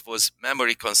thought was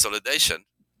memory consolidation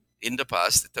in the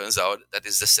past, it turns out that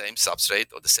is the same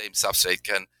substrate, or the same substrate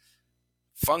can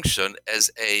function as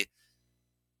a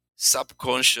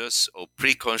subconscious or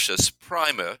preconscious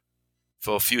primer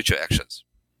for future actions.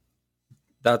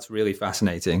 That's really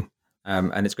fascinating.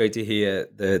 And it's great to hear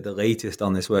the latest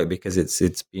on this work, because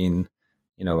it's been,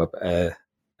 a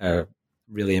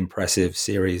really impressive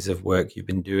series of work you've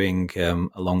been doing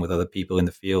along with other people in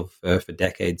the field for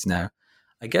decades now.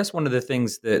 I guess one of the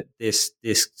things that this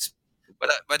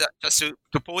But just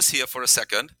to pause here for a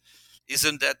second,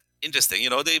 isn't that interesting?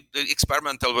 The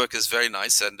experimental work is very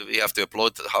nice, and we have to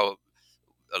applaud how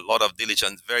a lot of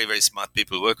diligent, very, very smart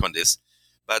people work on this.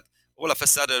 But all of a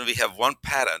sudden, we have one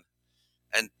pattern,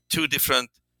 and two different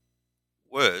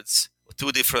words,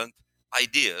 two different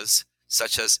ideas,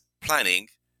 such as planning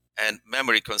and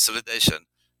memory consolidation,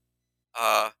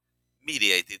 are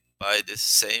mediated by the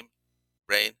same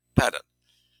brain pattern.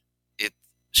 It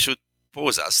should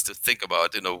pose us to think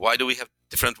about, why do we have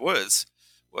different words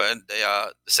when they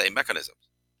are the same mechanism?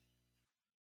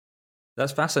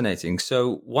 That's fascinating.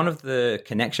 So one of the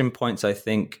connection points, I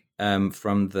think,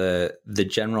 from the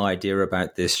general idea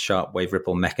about this sharp wave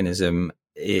ripple mechanism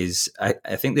is,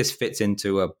 I think this fits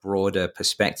into a broader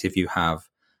perspective you have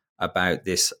about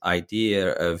this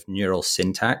idea of neural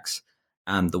syntax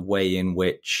and the way in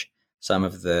which some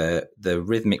of the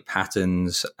rhythmic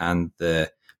patterns and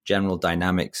the general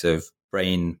dynamics of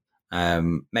brain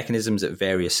mechanisms at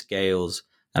various scales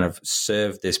kind of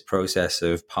serve this process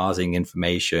of parsing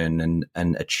information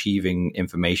and achieving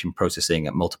information processing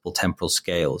at multiple temporal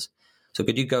scales. So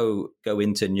could you go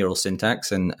into neural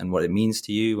syntax and what it means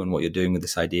to you and what you're doing with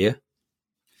this idea?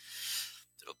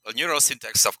 Neural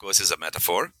syntax, of course, is a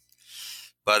metaphor.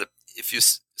 But if you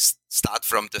start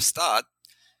from the start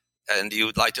and you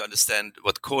would like to understand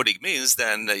what coding means,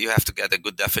 then you have to get a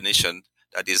good definition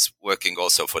that is working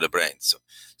also for the brain. So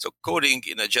coding,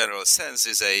 in a general sense,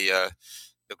 is a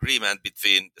agreement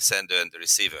between the sender and the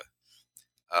receiver.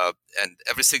 And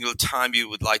every single time you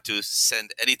would like to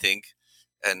send anything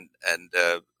and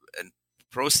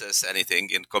process anything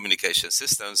in communication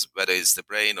systems, whether it's the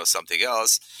brain or something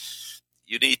else,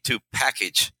 you need to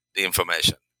package the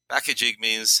information. Packaging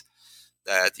means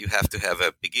that you have to have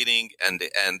a beginning and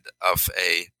the end of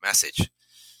a message.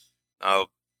 Now,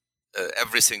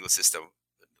 every single system,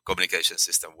 communication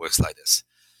system, works like this.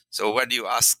 So when you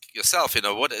ask yourself,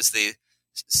 what is the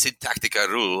syntactical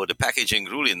rule or the packaging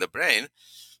rule in the brain,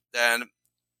 then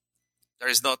there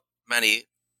is not many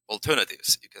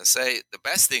alternatives. You can say the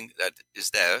best thing that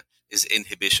is there is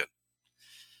inhibition.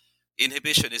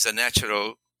 Inhibition is a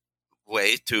natural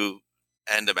way to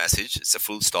end a message. It's a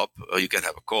full stop, or you can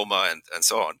have a comma and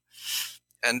so on.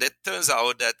 And it turns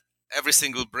out that every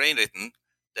single brain rhythm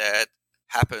that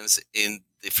happens in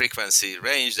the frequency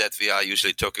range that we are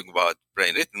usually talking about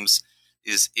brain rhythms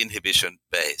is inhibition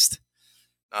based.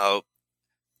 Now,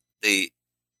 the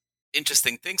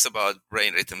interesting things about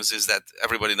brain rhythms is that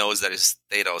everybody knows there is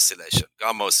theta oscillation,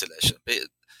 gamma oscillation.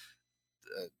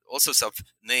 All sorts of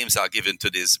names are given to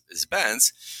these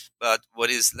bands, but what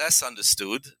is less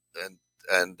understood,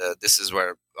 and this is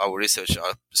where our research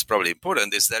is probably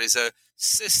important, is there is a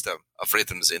system of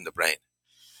rhythms in the brain,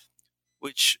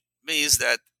 which means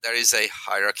that there is a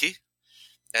hierarchy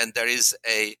and there is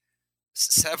a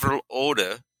several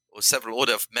order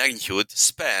of magnitude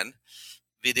span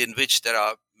within which there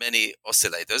are many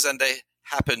oscillators, and they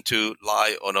happen to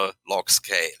lie on a log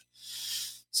scale.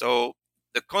 So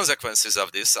the consequences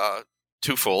of this are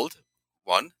twofold.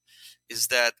 One is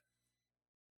that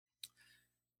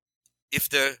if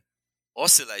the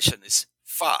oscillation is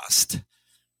fast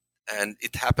and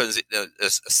it happens, a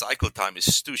cycle time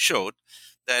is too short,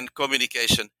 then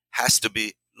communication has to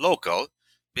be local,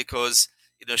 because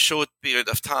in a short period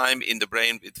of time in the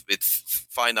brain with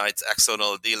finite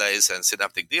axonal delays and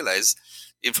synaptic delays,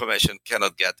 information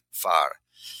cannot get far.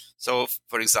 So,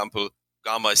 for example,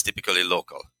 gamma is typically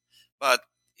local. But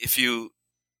if you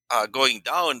are going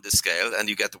down the scale and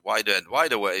you get wider and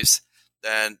wider waves,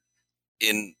 then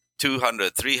in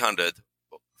 200, 300,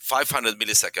 500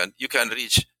 milliseconds, you can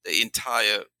reach the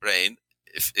entire brain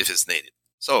if it's needed.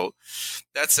 So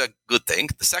that's a good thing.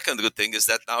 The second good thing is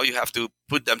that now you have to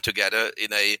put them together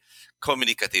in a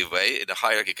communicative way, in a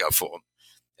hierarchical form.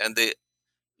 And the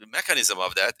mechanism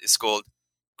of that is called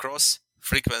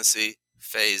cross-frequency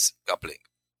phase coupling.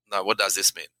 Now, what does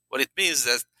this mean? Well, it means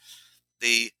that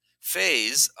the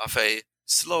phase of a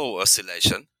slow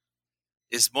oscillation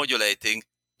is modulating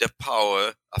the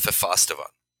power of a faster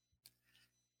one.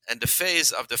 And the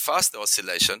phase of the faster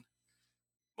oscillation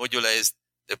modulates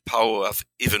the power of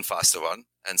even faster one,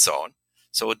 and so on.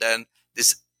 So then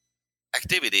this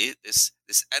activity, this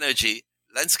energy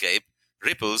landscape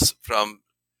ripples from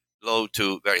low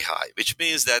to very high, which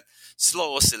means that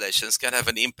slow oscillations can have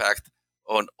an impact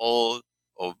on all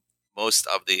or most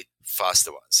of the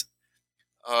faster ones.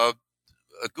 A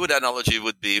good analogy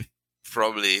would be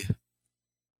probably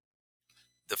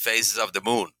the phases of the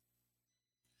moon.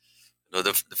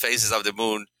 The phases of the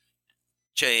moon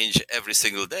change every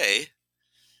single day,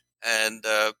 and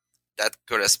that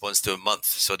corresponds to a month.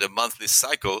 So the monthly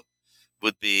cycle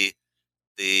would be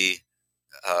the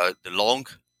long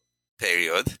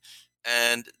period,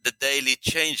 and the daily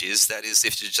changes, that is,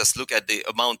 if you just look at the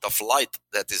amount of light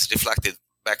that is reflected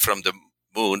back from the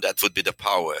moon, that would be the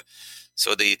power.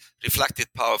 So the reflected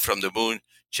power from the moon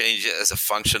change as a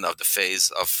function of the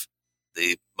phase of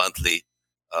the monthly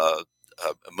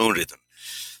moon rhythm.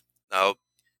 Now,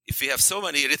 if we have so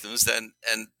many rhythms, then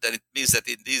it means that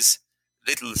in these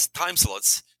little time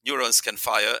slots, neurons can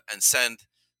fire and send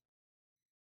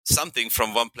something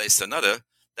from one place to another.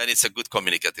 Then it's a good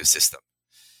communicative system.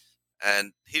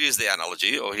 And here is the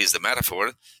analogy, or here's the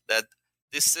metaphor, that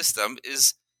this system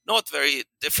is not very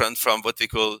different from what we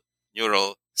call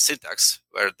neural syntax,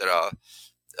 where there are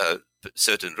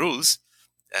certain rules,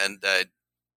 and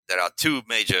there are two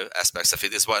major aspects of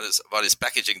it. One is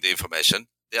packaging the information.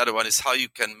 The other one is how you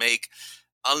can make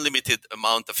unlimited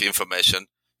amount of information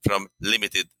from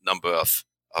limited number of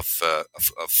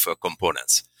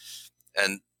components.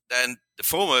 And then the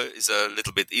former is a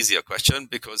little bit easier question,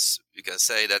 because you can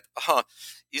say that,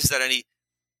 is there any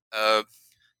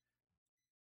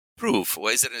proof,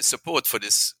 or is there any support for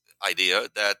this idea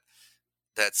that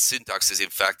syntax is in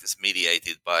fact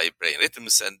mediated by brain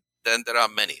rhythms? And then there are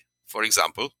many. For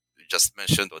example, we just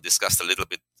mentioned or discussed a little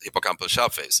bit hippocampal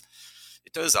sharp waves.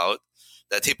 It turns out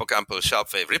that hippocampal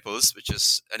sharp wave ripples, which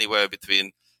is anywhere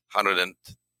between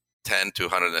 110 to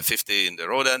 150 in the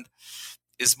rodent,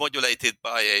 is modulated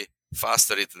by a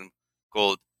faster rhythm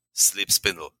called sleep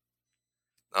spindle.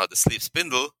 Now, the sleep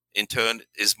spindle, in turn,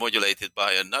 is modulated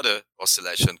by another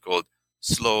oscillation called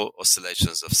slow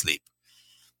oscillations of sleep.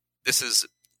 This is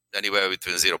anywhere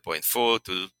between 0.4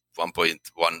 to 1.1,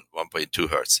 1.2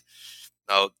 hertz.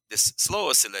 Now, this slow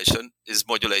oscillation is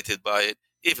modulated by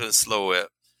even slower,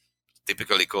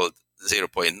 typically called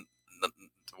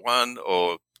 0.1,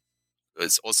 or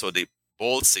it's also the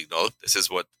Bolt signal. This is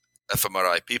what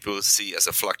fMRI people see as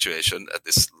a fluctuation at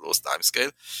this low time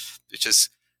scale, which is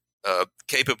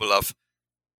capable of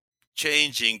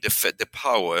changing the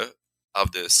power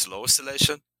of the slow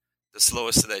oscillation. The slow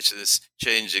oscillation is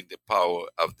changing the power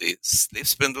of the sleep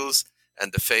spindles,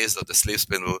 and the phase of the sleep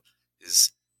spindle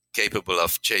is capable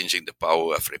of changing the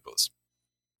power of ripples.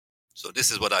 So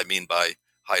this is what I mean by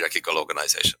hierarchical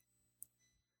organization.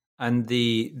 And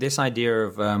this idea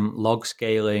of log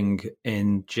scaling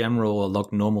in general, or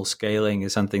log normal scaling,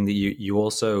 is something that you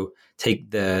also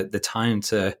take the time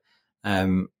to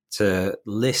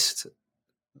list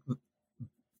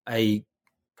a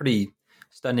pretty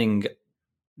stunning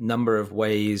number of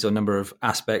ways or number of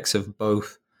aspects of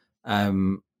both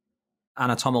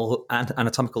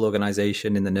anatomical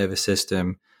organization in the nervous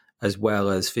system, as well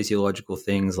as physiological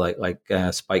things like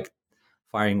spike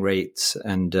firing rates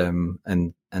and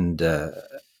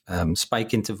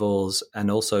spike intervals,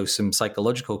 and also some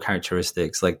psychological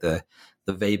characteristics like the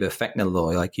Weber-Fechner law.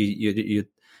 Like you're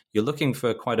looking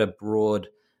for quite a broad,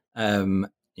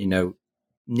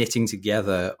 knitting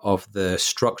together of the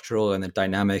structural and the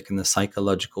dynamic and the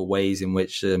psychological ways in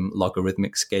which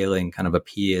logarithmic scaling kind of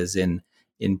appears in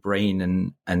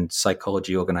brain and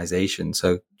psychology organization.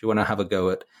 So do you want to have a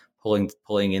go at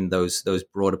pulling in those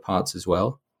broader parts as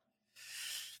well?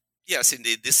 Yes,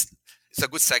 indeed. This is a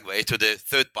good segue to the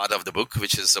third part of the book,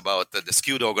 which is about the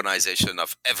skewed organization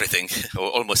of everything, or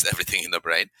almost everything in the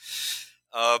brain.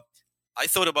 I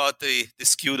thought about the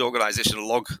skewed organization,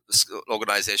 log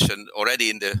organization, already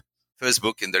in the first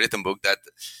book, in the written book, that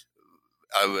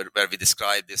where we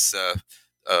describe this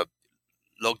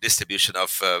log distribution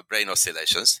of brain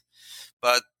oscillations.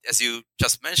 But as you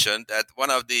just mentioned, that one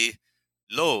of the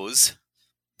laws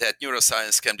that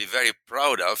neuroscience can be very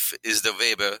proud of is the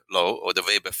Weber law, or the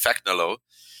Weber-Fechner law,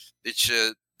 which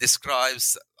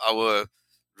describes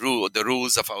the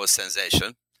rules of our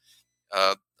sensation.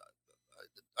 I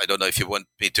don't know if you want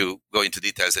me to go into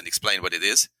details and explain what it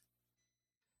is.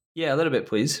 Yeah, a little bit,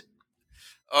 please.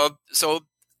 So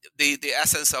the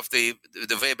essence of the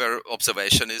Weber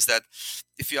observation is that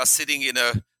if you are sitting in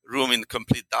a room in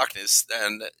complete darkness,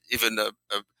 then even a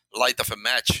light of a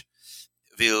match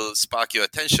will spark your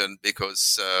attention,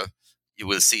 because you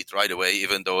will see it right away,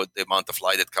 even though the amount of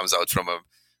light that comes out from a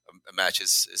match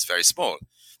is very small.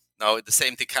 Now, the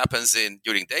same thing happens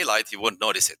during daylight. You won't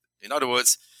notice it. In other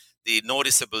words, the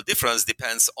noticeable difference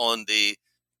depends on the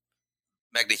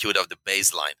magnitude of the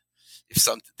baseline. If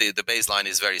the baseline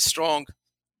is very strong,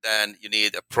 then you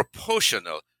need a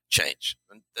proportional change.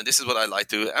 And this is what I like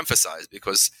to emphasize,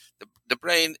 because the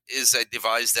brain is a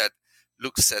device that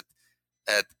looks at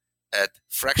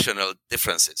fractional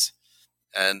differences.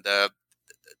 And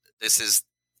this is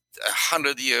a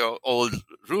 100-year-old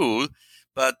rule,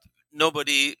 but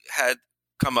nobody had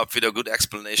come up with a good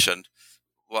explanation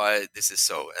why this is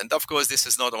so. And of course, this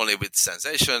is not only with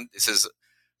sensation. This is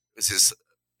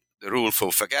the rule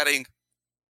for forgetting,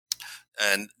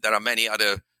 and there are many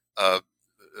other the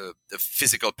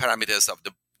physical parameters of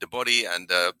the body and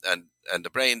the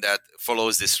brain that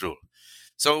follows this rule.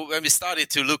 So when we started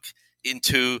to look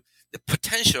into the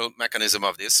potential mechanism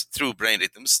of this through brain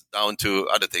rhythms down to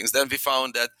other things, then we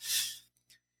found that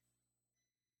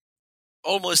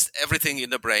almost everything in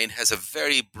the brain has a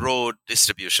very broad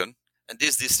distribution, and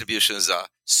these distributions are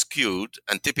skewed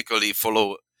and typically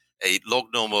follow a log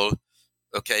normal,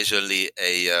 occasionally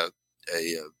there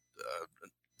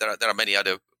are many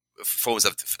other forms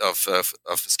of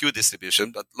skewed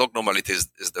distribution, but log normality is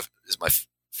my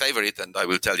favorite, and I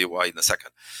will tell you why in a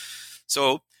second.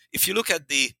 So if you look at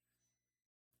the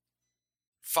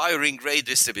firing rate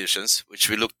distributions, which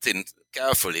we looked in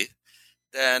carefully,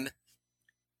 then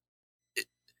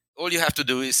all you have to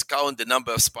do is count the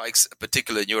number of spikes a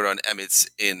particular neuron emits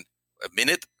in a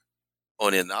minute,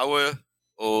 or in an hour,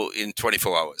 or in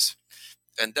 24 hours.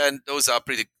 And then those are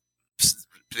pretty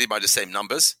much the same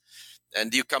numbers.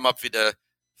 And you come up with a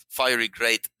firing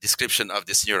rate description of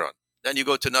this neuron. Then you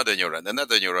go to another neuron,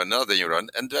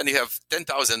 and when you have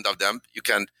 10,000 of them, you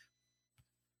can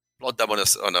plot them on a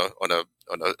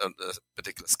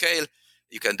particular scale.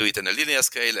 You can do it on a linear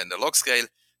scale and a log scale.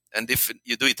 And if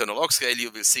you do it on a log scale, you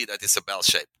will see that it's a bell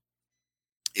shape.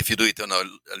 If you do it on a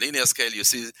linear scale, you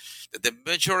see that the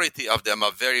majority of them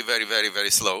are very, very, very,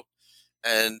 very slow,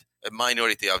 and a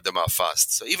minority of them are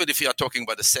fast. So even if you are talking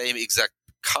about the same exact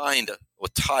kind or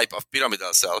type of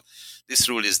pyramidal cell, this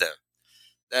rule is there.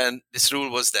 Then this rule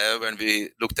was there when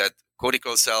we looked at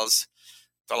cortical cells,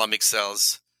 thalamic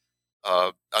cells.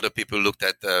 Other people looked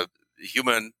at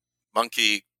human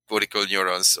monkey cortical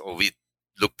neurons, or we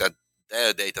looked at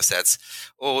their data sets,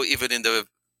 or even in the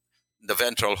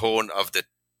ventral horn of the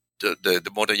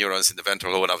motor neurons in the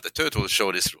ventral horn of the turtle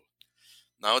show this rule.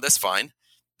 Now that's fine.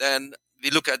 Then we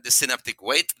look at the synaptic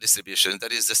weight distribution,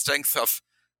 that is the strength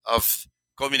of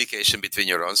communication between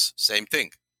neurons, same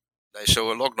thing. They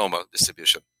show a log normal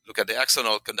distribution. Look at the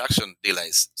axonal conduction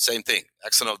delays, same thing.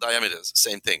 Axonal diameters,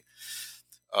 same thing.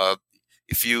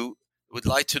 If you would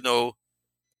like to know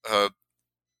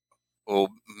or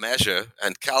measure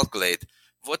and calculate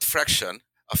what fraction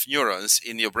of neurons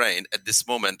in your brain at this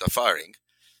moment are firing,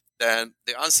 then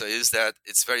the answer is that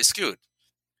it's very skewed.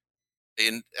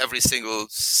 In every single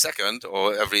second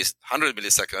or every 100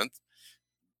 milliseconds,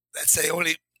 let's say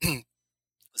only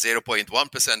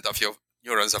 0.1% of your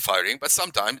neurons are firing, but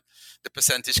sometimes the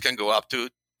percentage can go up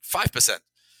to 5%.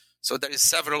 So there is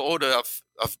several order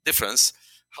of difference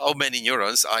how many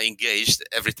neurons are engaged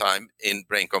every time in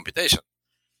brain computation.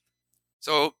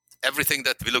 So everything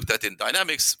that we looked at in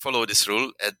dynamics follow this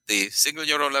rule at the single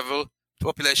neuron level,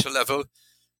 population level,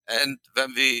 and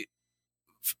when we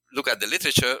look at the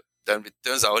literature, then it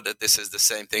turns out that this is the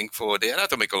same thing for the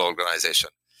anatomical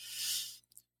organization.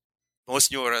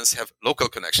 Most neurons have local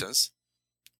connections,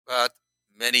 but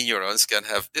many neurons can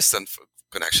have distant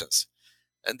connections.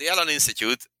 And the Allen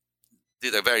Institute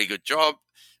did a very good job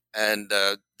and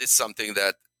did something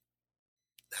that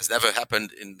has never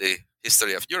happened in the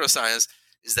history of neuroscience,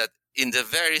 is that in the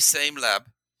very same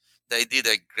lab, they did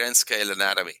a grand scale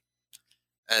anatomy.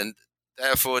 And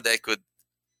therefore, they could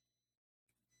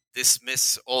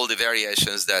dismiss all the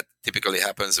variations that typically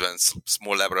happens when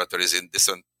small laboratories in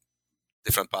different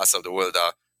parts of the world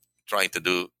are trying to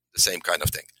do the same kind of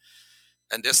thing.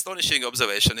 And the astonishing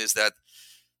observation is that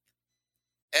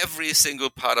every single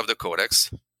part of the cortex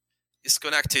is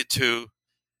connected to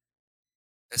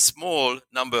a small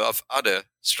number of other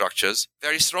structures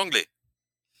very strongly.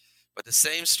 But the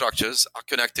same structures are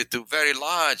connected to very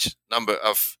large number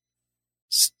of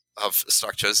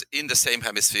structures in the same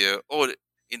hemisphere or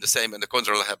in the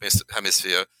contralateral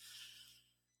hemisphere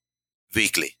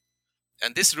weakly.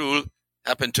 And this rule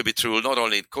happened to be true not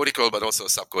only in cortical but also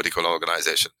subcortical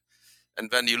organization. And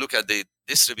when you look at the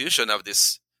distribution of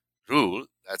this rule,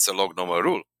 that's a log normal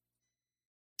rule,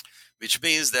 which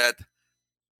means that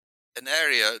an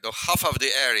area, half of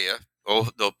the area, or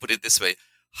put it this way,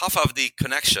 half of the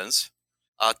connections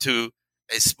are to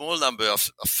a small number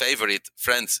of favorite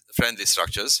friendly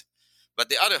structures, but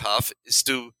the other half is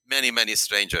to many, many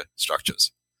stranger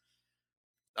structures.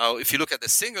 Now, if you look at the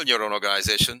single neuron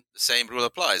organization, the same rule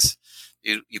applies.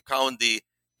 You count the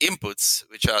inputs,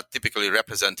 which are typically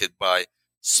represented by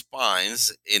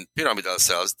spines in pyramidal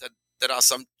cells. That there are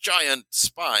some giant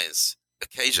spines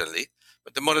occasionally,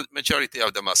 but the majority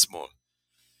of them are small.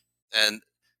 And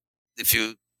if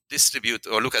you distribute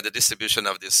or look at the distribution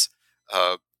of this,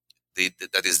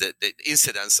 that is the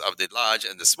incidence of the large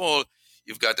and the small,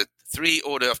 you've got a 3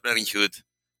 order of magnitude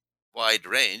wide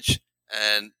range,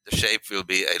 and the shape will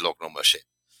be a log normal shape.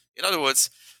 In other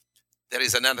words, there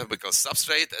is an anatomical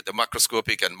substrate at the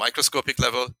macroscopic and microscopic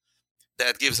level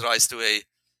that gives rise to a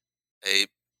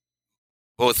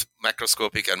both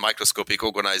macroscopic and microscopic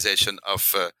organization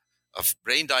of of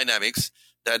brain dynamics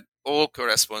that all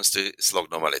corresponds to its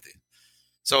log normality.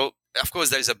 So, of course,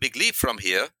 there is a big leap from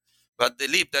here, but the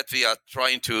leap that we are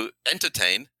trying to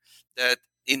entertain, that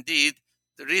indeed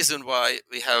the reason why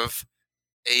we have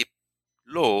a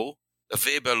law, a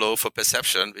Weber law for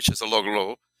perception, which is a log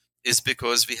law, is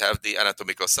because we have the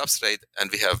anatomical substrate and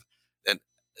we have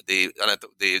the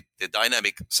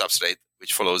dynamic substrate,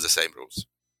 which follows the same rules.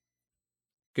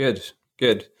 Good.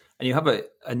 And you have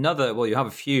you have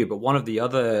a few, but one of the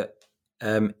other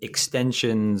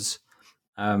extensions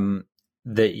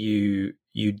that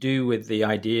you do with the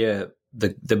idea,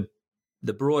 the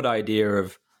broad idea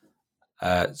of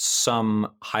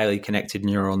some highly connected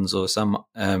neurons, or some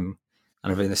kind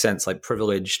of, in a sense, like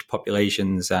privileged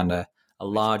populations, and a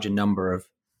larger number of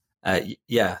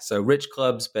so rich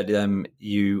clubs. But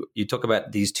you talk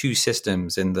about these two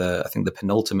systems in I think the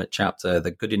penultimate chapter,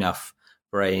 the good enough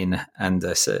brain, and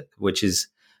which is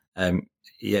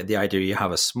the idea you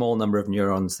have a small number of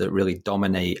neurons that really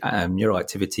dominate neural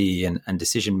activity and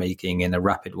decision making in a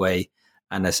rapid way,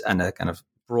 and a kind of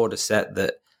broader set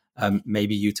that may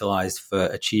be utilized for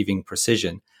achieving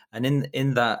precision. And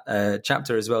in that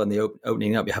chapter as well, in the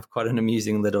opening up, you have quite an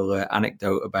amusing little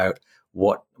anecdote about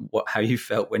how you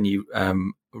felt when you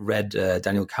read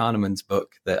Daniel Kahneman's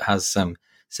book that has some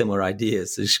similar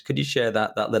ideas. So could you share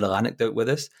that little anecdote with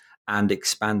us and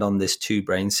expand on this two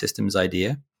brain systems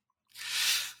idea?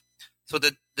 So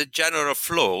the general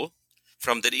flow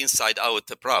from the inside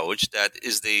out approach, that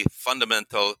is the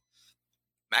fundamental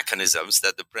mechanisms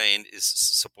that the brain is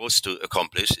supposed to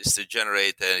accomplish, is to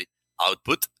generate an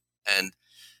output and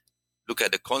look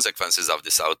at the consequences of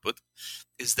this output,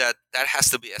 is that has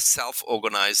to be a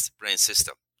self-organized brain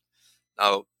system.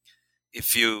 Now,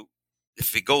 if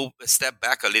we go a step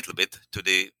back a little bit to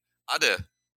the other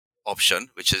option,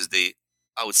 which is the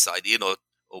outside in or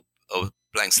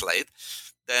blank slate,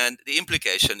 then the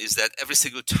implication is that every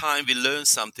single time we learn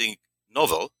something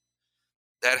novel,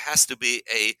 there has to be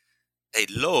a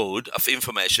load of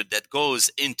information that goes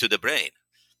into the brain.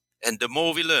 And the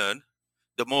more we learn,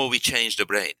 the more we change the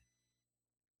brain.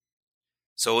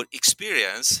 So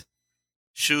experience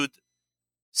should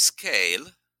scale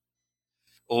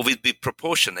or will be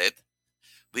proportionate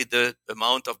with the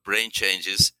amount of brain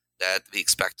changes that we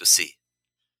expect to see.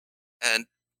 And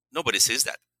nobody says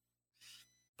that.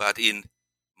 But in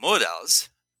models,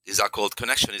 these are called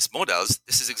connectionist models,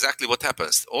 this is exactly what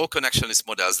happens. All connectionist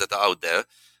models that are out there,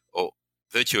 or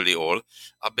virtually all,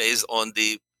 are based on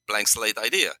the blank slate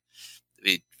idea.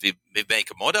 We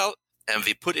make a model and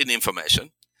we put in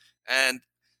information, and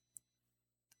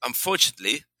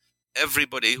unfortunately,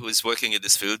 everybody who is working in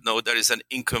this field knows there is an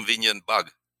inconvenient bug.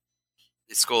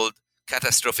 It's called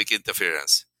catastrophic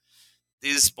interference.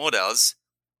 These models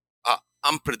are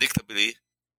unpredictably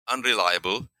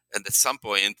unreliable, and at some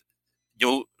point,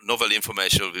 new novel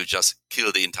information will just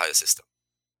kill the entire system.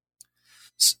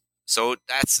 So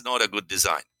that's not a good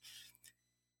design.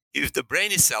 If the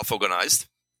brain is self-organized,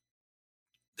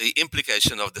 the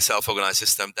implication of the self-organized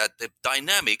system that the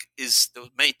dynamic is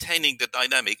maintaining the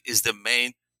dynamic is the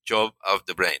main job of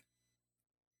the brain.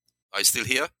 Are you still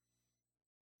here?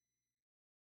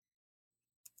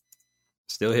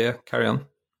 Still here. Carry on.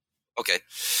 Okay.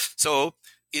 So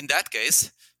in that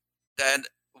case, then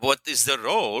what is the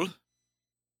role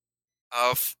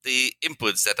of the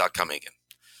inputs that are coming in?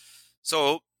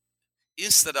 So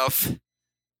instead of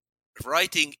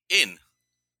writing in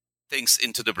things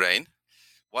into the brain,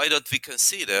 why don't we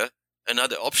consider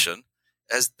another option,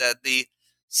 as that the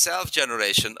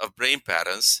self-generation of brain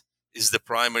patterns is the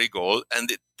primary goal, and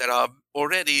there are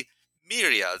already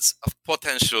myriads of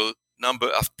potential number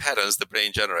of patterns the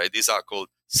brain generates. These are called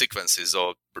sequences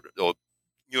or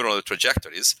neural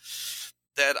trajectories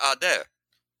that are there.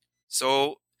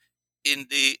 So in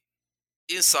the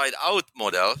inside-out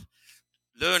model,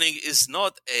 learning is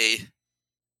not a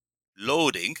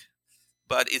loading,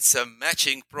 but it's a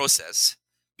matching process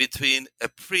between a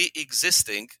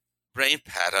pre-existing brain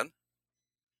pattern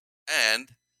and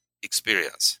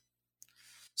experience.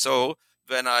 So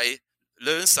when I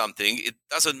learn something, it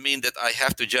doesn't mean that I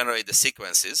have to generate the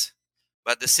sequences,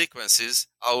 but the sequences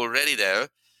are already there.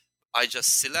 I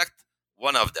just select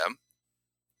one of them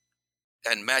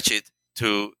and match it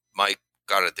to my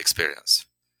current experience.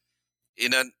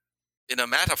 In a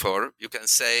metaphor, you can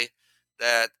say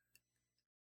that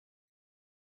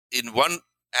in one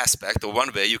aspect or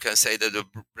one way, you can say that the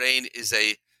brain is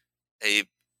a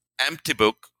empty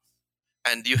book,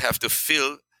 and you have to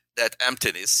fill that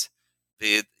emptiness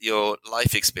with your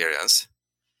life experience.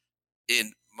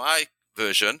 In my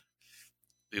version,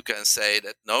 you can say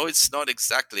that no, it's not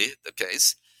exactly the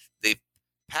case. The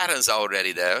patterns are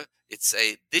already there. It's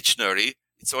a dictionary.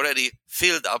 It's already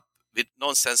filled up with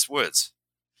nonsense words.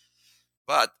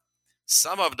 But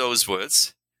some of those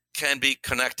words can be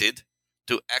connected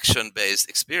to action-based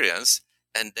experience,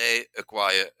 and they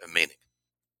acquire a meaning.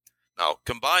 Now,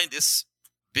 combine this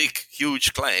big,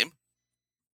 huge claim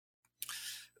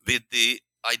with the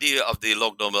idea of the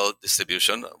log normal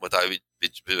distribution,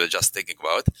 which we were just thinking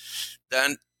about,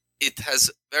 then it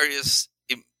has various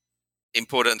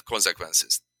important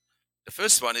consequences. The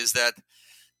first one is that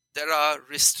there are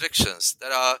restrictions,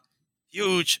 there are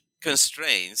huge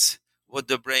constraints what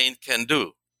the brain can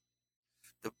do.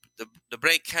 The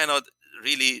brain cannot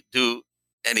really do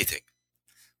anything.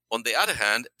 On the other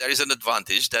hand, there is an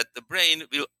advantage that the brain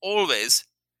will always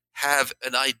have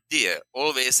an idea,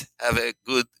 always have a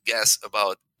good guess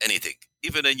about anything.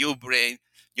 Even a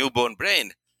newborn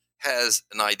brain has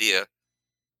an idea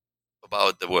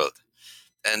about the world.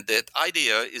 And that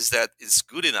idea is that it's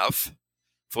good enough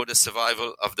for the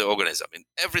survival of the organism. In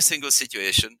every single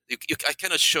situation, I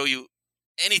cannot show you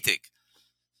anything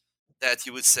that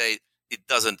you would say it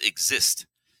doesn't exist.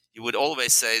 You would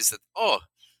always say that, oh,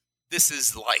 this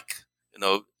is like, and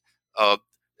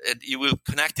you will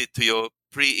connect it to your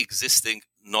pre-existing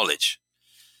knowledge.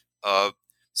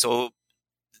 So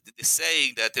the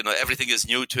saying that, everything is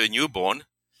new to a newborn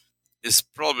is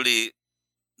probably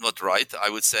not right. I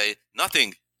would say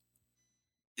nothing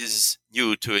is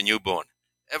new to a newborn.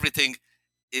 Everything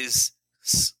has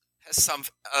some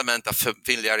element of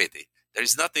familiarity. There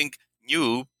is nothing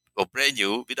new or brand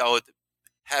new without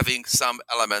having some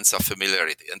elements of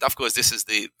familiarity. And of course, this is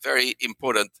the very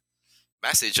important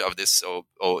message of this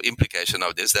or implication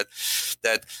of this,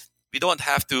 that we don't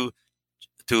have to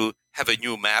have a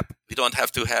new map. We don't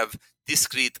have to have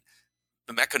discrete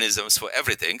mechanisms for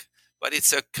everything, but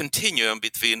it's a continuum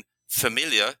between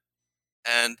familiar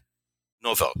and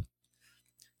novel.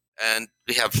 And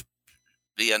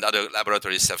we and other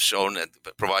laboratories have shown and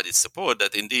provided support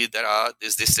that indeed there are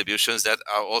these distributions that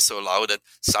are also allowed, that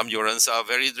some neurons are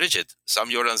very rigid, some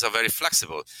neurons are very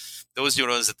flexible. Those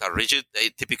neurons that are rigid, they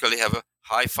typically have a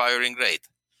high firing rate.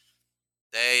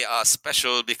 They are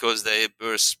special because they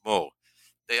burst more.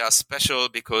 They are special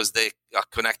because they are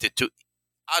connected to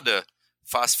other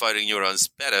fast-firing neurons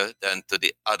better than to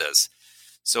the others.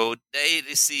 So they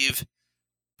receive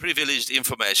privileged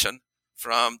information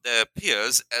from their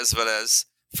peers as well as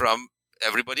from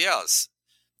everybody else.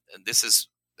 And this is,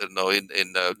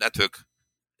 in network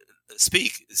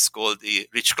speak, it's called the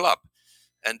Rich Club.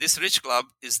 And this Rich Club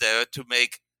is there to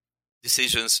make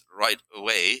decisions right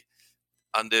away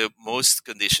under most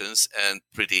conditions and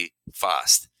pretty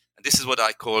fast. And this is what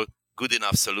I call good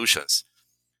enough solutions.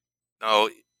 Now,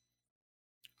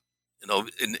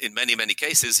 in many, many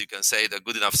cases, you can say that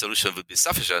good enough solution would be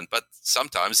sufficient, but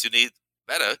sometimes you need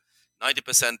better.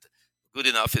 90% good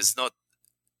enough is not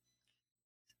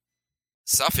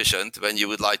sufficient when you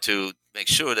would like to make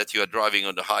sure that you are driving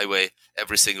on the highway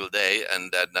every single day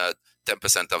and then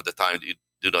 10% of the time you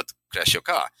do not crash your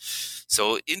car.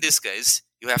 So in this case,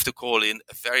 you have to call in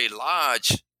a very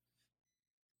large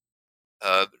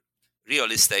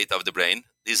real estate of the brain.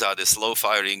 These are the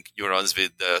slow-firing neurons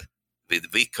with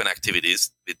weak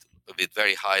connectivities, with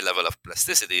very high level of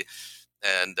plasticity,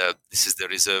 and this is the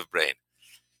reserve brain.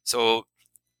 So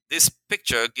this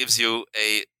picture gives you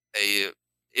a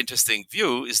interesting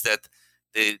view, is that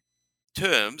the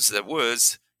terms, the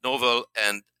words novel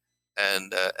and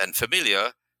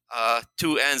familiar are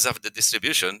two ends of the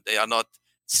distribution. They are not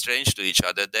strange to each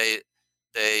other.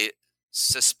 They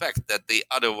suspect that the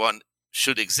other one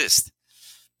should exist.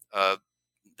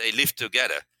 They live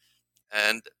together.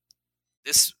 And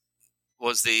this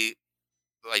was the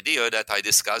idea that I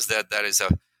discussed, that there is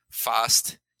a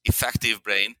fast, effective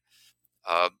brain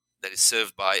that is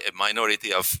served by a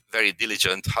minority of very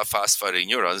diligent, fast-firing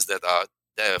neurons that are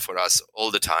there for us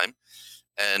all the time,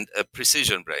 and a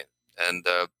precision brain. And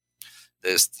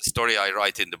the story I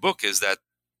write in the book is that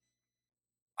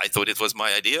I thought it was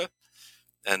my idea,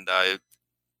 and I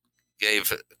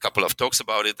gave a couple of talks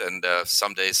about it, and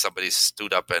someday somebody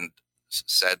stood up and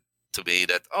said to me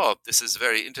that, oh, this is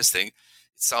very interesting. It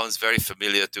sounds very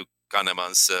familiar to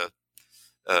Kahneman's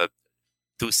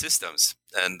two systems.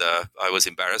 And I was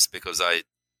embarrassed because I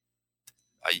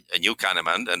knew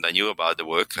Kahneman and I knew about the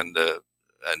work and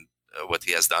what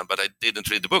he has done, but I didn't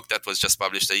read the book. That was just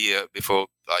published a year before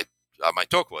my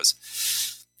talk was.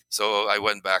 So I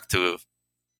went back to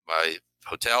my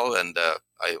hotel and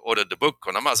I ordered the book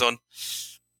on Amazon,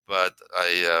 but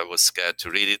I was scared to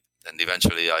read it, and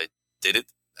eventually I did it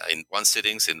in one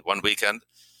sitting, in one weekend.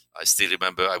 I still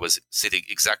remember I was sitting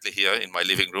exactly here in my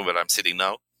living room where I'm sitting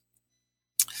now,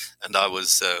 and I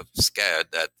was scared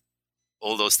that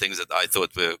all those things that I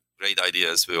thought were great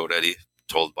ideas were already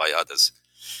told by others.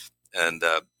 And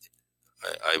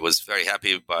I was very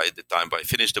happy by the time I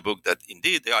finished the book that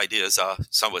indeed the ideas are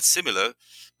somewhat similar,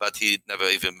 but he never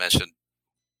even mentioned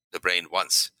the brain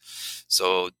once.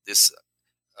 So this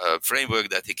framework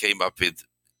that he came up with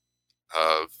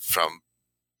from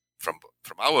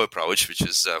our approach, which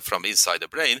is from inside the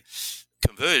brain,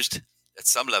 converged at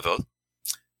some level.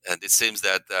 And it seems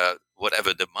that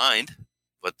whatever the mind,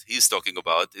 what he's talking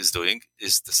about, is doing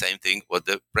is the same thing what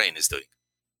the brain is doing.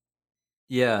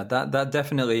 Yeah, that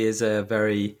definitely is a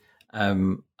very,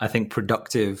 I think,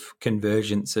 productive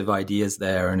convergence of ideas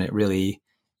there, and it really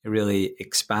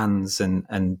expands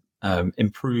and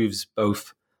improves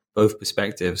both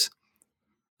perspectives.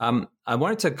 I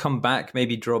wanted to come back,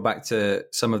 maybe draw back to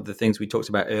some of the things we talked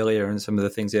about earlier and some of the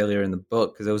things earlier in the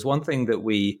book, because there was one thing that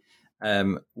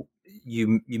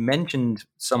you mentioned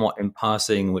somewhat in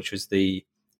passing, which was the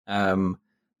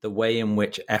way in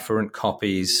which efferent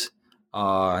copies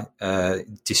are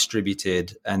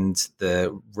distributed and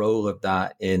the role of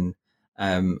that in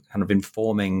kind of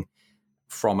informing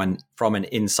from an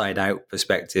inside out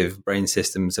perspective brain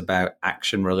systems about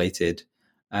action related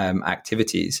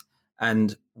activities.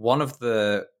 And one of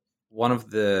the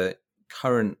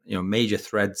current major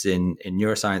threads in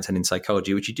neuroscience and in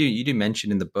psychology, which you do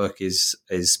mention in the book, is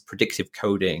predictive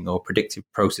coding or predictive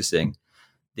processing.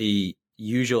 The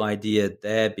usual idea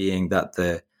there being that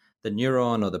the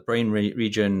neuron or the brain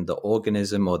region, the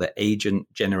organism or the agent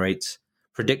generates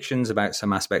predictions about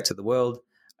some aspects of the world.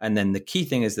 And then the key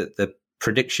thing is that the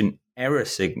prediction error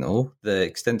signal, the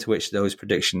extent to which those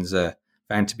predictions are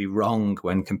found to be wrong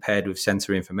when compared with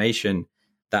sensory information,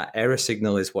 that error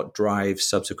signal is what drives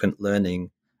subsequent learning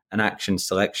and action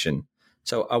selection.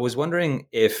 So I was wondering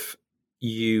if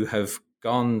you have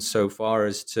gone so far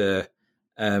as to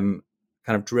kind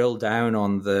of drill down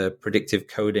on the predictive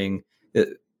coding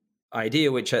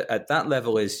idea, which at that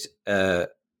level is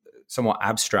somewhat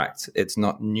abstract. It's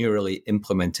not neurally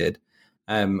implemented,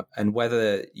 and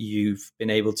whether you've been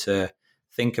able to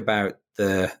think about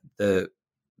the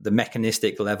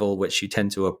mechanistic level, which you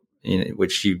tend to,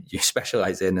 which you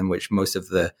specialize in, and which most of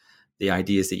the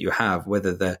ideas that you have,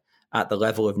 whether at the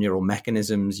level of neural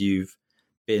mechanisms you've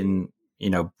been,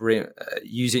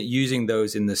 using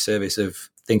those in the service of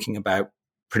thinking about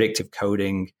predictive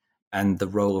coding and the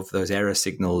role of those error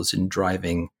signals in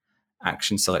driving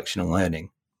action selection and learning.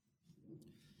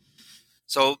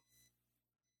 So,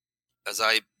 as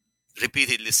I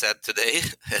repeatedly said today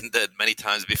and many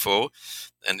times before,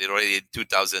 and already in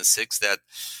 2006, that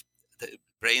the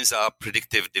brains are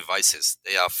predictive devices.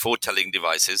 They are foretelling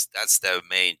devices. That's their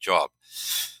main job.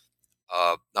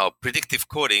 Now, predictive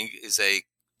coding is a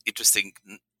interesting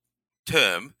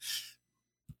term.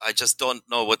 I just don't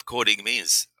know what coding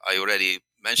means. I already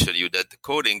mentioned you that the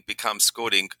coding becomes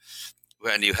coding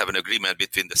when you have an agreement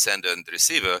between the sender and the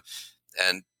receiver,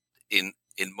 and in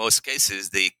most cases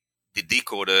the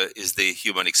decoder is the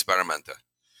human experimenter.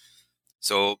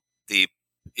 So if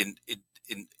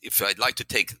I'd like to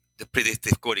take the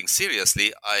predictive coding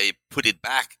seriously, I put it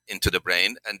back into the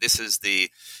brain, and this is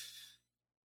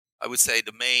I would say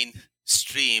the main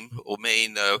stream or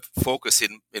main focus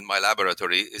in my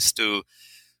laboratory is to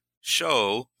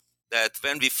show that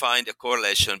when we find a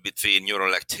correlation between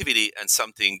neural activity and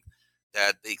something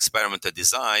that the experimenter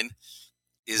designed,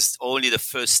 is only the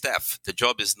first step. The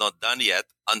job is not done yet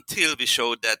until we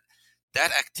show that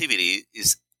that activity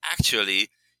is actually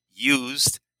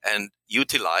used and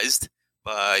utilized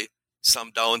by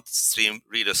some downstream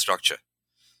reader structure.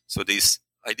 So this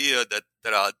idea that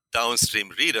there are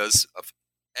downstream readers of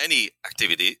any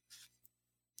activity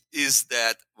is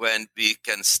that when we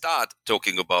can start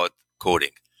talking about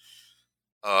coding.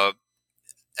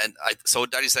 So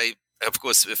there is of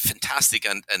course, a fantastic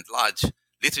and large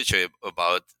literature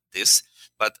about this,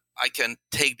 but I can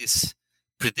take this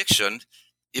prediction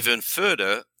even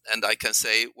further, and I can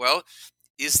say, well,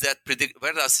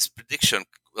 where does this prediction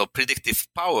or predictive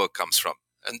power comes from?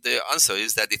 And the answer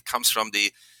is that it comes from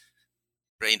the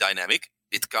brain dynamic.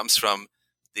 It comes from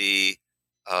the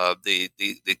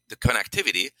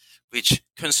connectivity, which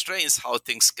constrains how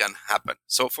things can happen.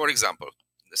 So, for example,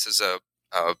 this is a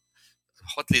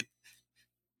hotly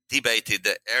debated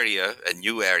area, a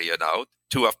new area now.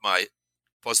 Two of my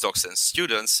postdocs and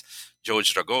students,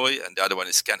 George Dragoy and the other one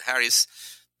is Ken Harris,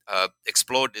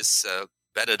 explored this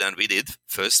better than we did.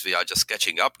 First, we are just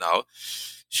catching up now,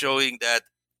 showing that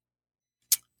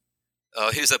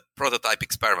here's a prototype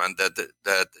experiment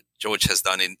that George has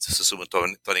done in Susumu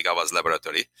Tonigawa's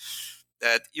laboratory,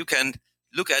 that you can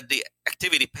look at the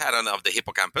activity pattern of the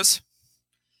hippocampus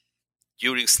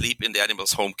during sleep in the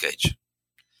animal's home cage.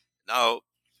 Now,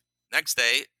 next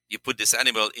day, you put this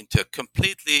animal into a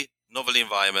completely novel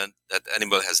environment that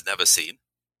animal has never seen.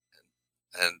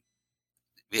 And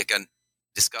we can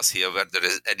discuss here whether there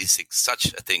is anything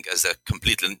such a thing as a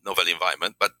completely novel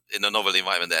environment. But in a novel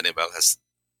environment, the animal has,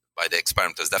 by the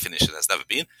experimental's definition, has never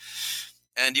been.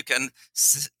 And you can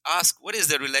ask, what is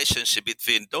the relationship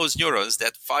between those neurons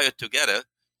that fire together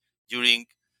during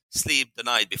sleep the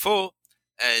night before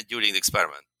and during the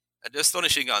experiment? And the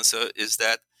astonishing answer is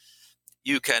that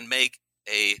you can make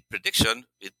a prediction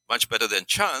with much better than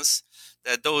chance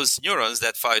that those neurons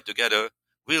that fire together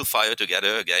will fire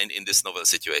together again in this novel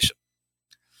situation.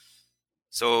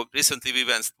 So recently we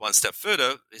went one step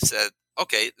further. We said,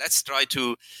 okay, let's try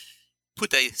to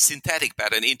put a synthetic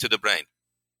pattern into the brain.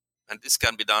 And this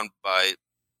can be done by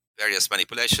various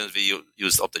manipulations. We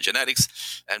used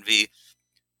optogenetics, and we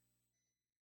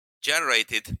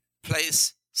generated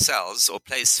place cells or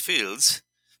place fields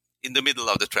in the middle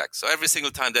of the tract. So every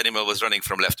single time the animal was running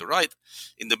from left to right,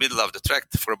 in the middle of the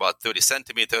tract for about 30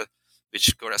 centimeters,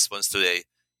 which corresponds to a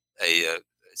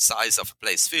size of a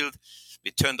place field,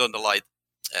 we turned on the light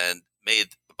and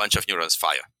made a bunch of neurons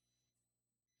fire.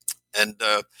 And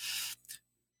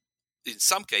in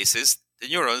some cases, the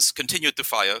neurons continued to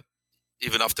fire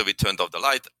even after we turned off the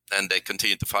light, and they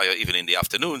continued to fire even in the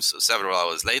afternoon. So several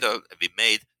hours later, we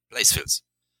made place fields.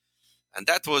 And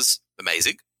that was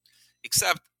amazing,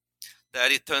 except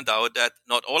that it turned out that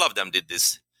not all of them did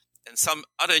this. And some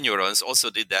other neurons also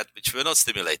did that, which were not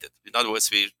stimulated. In other words,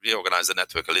 we reorganized the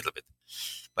network a little bit.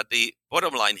 But the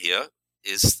bottom line here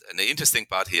is, and the interesting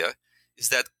part here, is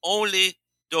that only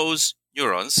those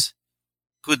neurons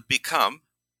could become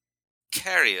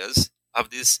carriers of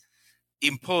this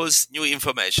imposed new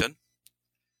information,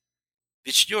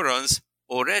 which neurons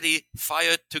already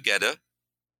fired together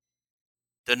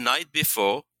the night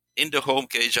before in the home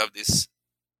cage of this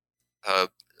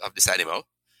animal,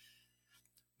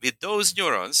 with those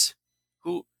neurons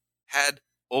who had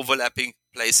overlapping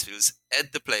place fields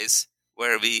at the place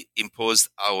where we imposed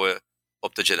our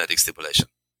optogenetic stimulation.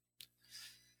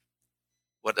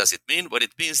 What does it mean? Well,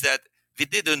 it means that we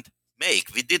didn't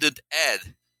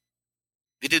add,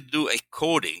 we didn't do a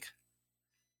coding,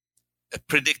 a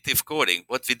predictive coding.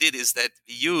 What we did is that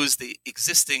we used the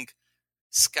existing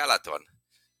skeleton,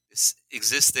 this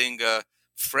existing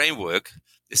framework,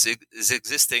 this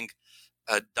existing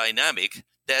dynamic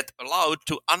that allowed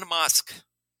to unmask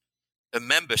a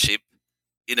membership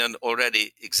in an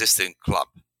already existing club.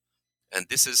 And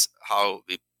this is how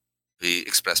we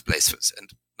express place fields. And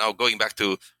now going back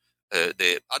to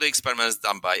the other experiments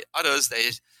done by others,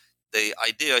 the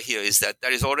idea here is that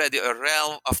there is already a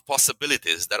realm of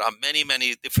possibilities. There are many,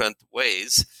 many different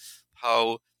ways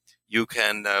how you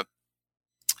can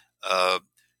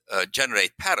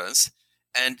generate patterns.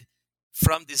 And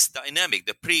from this dynamic,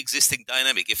 the pre-existing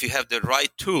dynamic, if you have the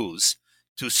right tools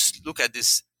to look at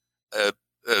this,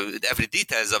 every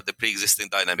details of the pre-existing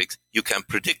dynamics, you can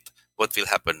predict what will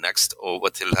happen next or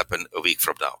what will happen a week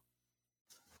from now.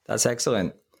 That's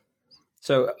excellent.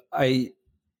 So I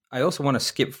also want to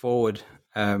skip forward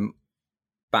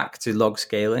back to log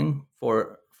scaling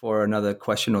for another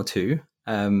question or two,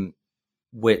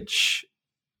 which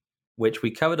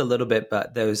we covered a little bit,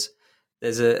 but there's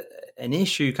an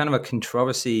issue, kind of a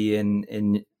controversy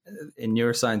in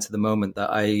neuroscience at the moment that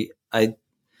I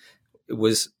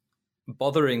was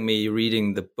bothering me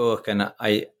reading the book, and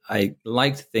I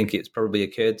like to think it's probably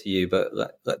occurred to you, but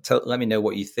let me know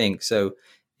what you think. So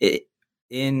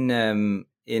in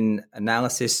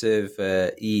analysis of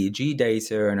EEG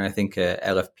data, and I think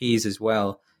LFPs as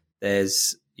well,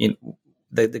 there's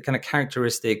the kind of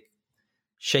characteristic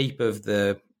shape of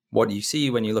what you see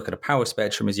when you look at a power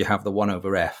spectrum is you have the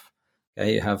 1/f.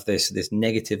 Okay, you have this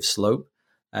negative slope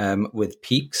with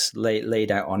peaks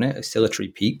laid out on it, oscillatory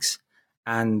peaks,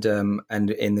 and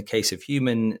in the case of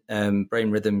human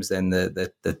brain rhythms, then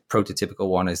the prototypical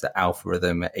one is the alpha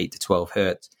rhythm at 8 to 12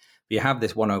 hertz. But you have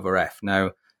this 1/f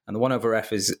now, and the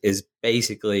 1/f is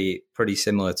basically pretty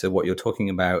similar to what you're talking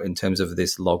about in terms of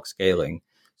this log scaling.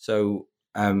 So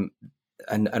and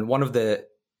one of the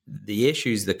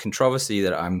issues, the controversy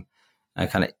that I'm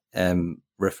kind of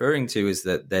referring to is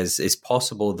that it's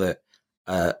possible that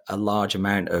a large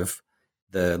amount of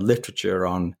the literature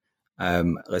on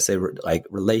let's say like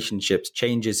relationships,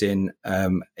 changes in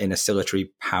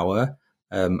oscillatory power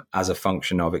as a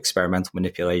function of experimental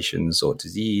manipulations or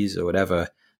disease or whatever,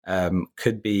 you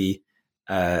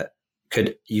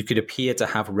could appear to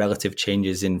have relative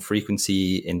changes in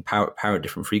frequency, in power at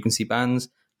different frequency bands,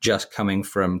 just coming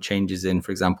from changes in,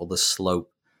 for example, the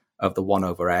slope of the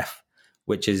 1/f,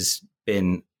 which has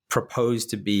been proposed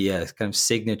to be a kind of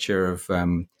signature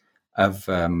of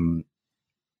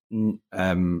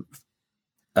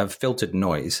filtered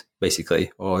noise,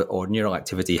 basically, or neural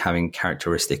activity having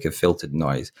characteristic of filtered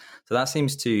noise. So that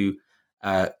seems to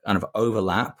kind of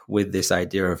overlap with this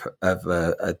idea of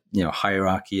a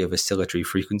hierarchy of oscillatory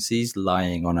frequencies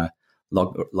lying on a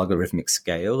logarithmic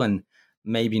scale, and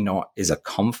maybe not is a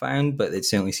confound, but it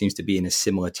certainly seems to be in a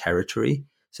similar territory.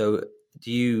 So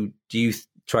do you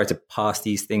try to parse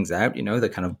these things out? The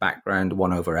kind of background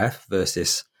 1 over f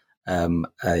versus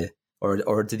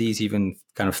or do these even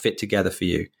kind of fit together for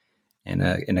you in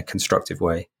a constructive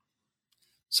way?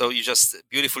 So you just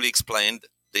beautifully explained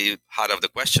the heart of the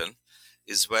question,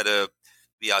 is whether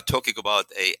we are talking about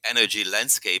a energy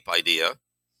landscape idea,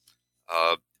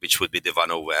 which would be the 1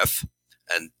 over f,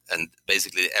 and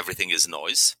basically everything is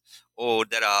noise, or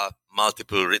there are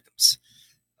multiple rhythms.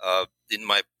 In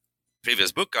my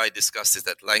previous book, I discussed it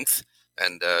at length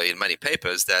and in many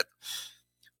papers that,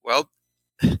 well,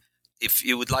 if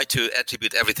you would like to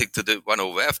attribute everything to the 1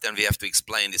 over f, then we have to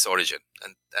explain its origin.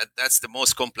 And that's the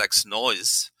most complex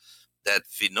noise that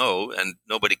we know, and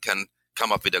nobody can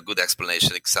come up with a good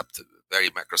explanation except very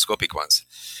macroscopic ones.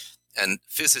 And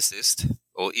physicists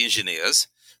or engineers,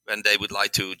 when they would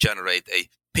like to generate a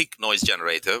peak noise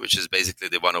generator, which is basically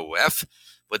the 1 over f,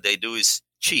 what they do is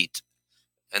cheat.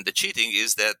 And the cheating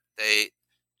is that they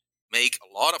make a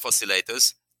lot of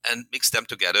oscillators and mix them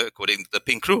together according to the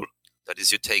pink rule. That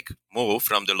is, you take more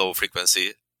from the low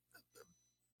frequency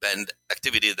band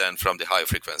activity than from the high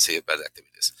frequency band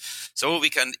activities. So we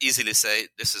can easily say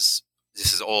this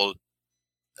is all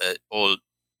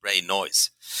brain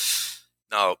noise.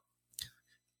 Now,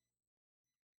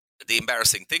 the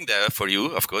embarrassing thing there for you,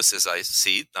 of course, as I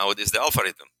see it now, is the alpha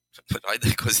rhythm, right?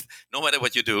 Because no matter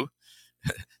what you do,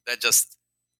 that just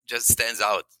stands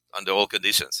out under all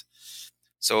conditions.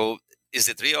 So is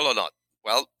it real or not?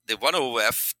 Well, the 1 over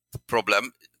f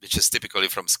problem, which is typically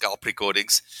from scalp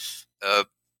recordings,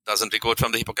 doesn't record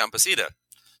from the hippocampus either.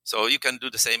 So you can do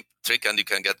the same trick and you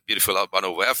can get beautiful 1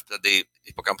 over f that the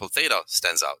hippocampal theta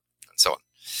stands out, and so on.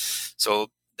 So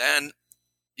then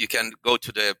you can go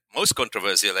to the most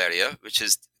controversial area, which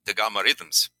is the gamma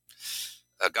rhythms.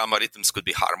 Gamma rhythms could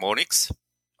be harmonics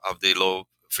of the low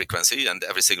frequency, and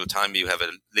every single time you have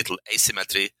a little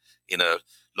asymmetry in a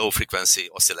low frequency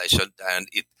oscillation, and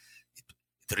it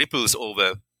ripples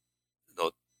over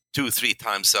 2-3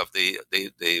 times of the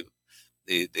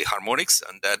harmonics,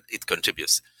 and then it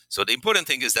contributes. So the important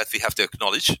thing is that we have to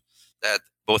acknowledge that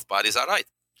both parties are right,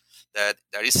 that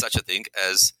there is such a thing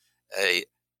as a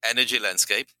energy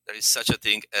landscape, there is such a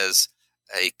thing as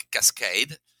a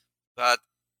cascade, but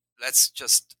let's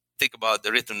just think about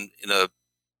the rhythm in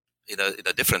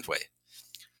a different way.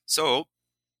 So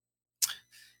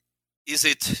is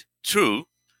it true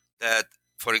that,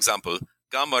 for example,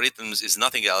 gamma rhythms is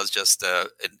nothing else, just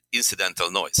an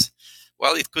incidental noise?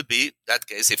 Well, it could be that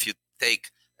case if you take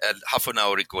a half an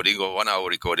hour recording or 1 hour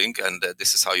recording, and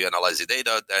this is how you analyze the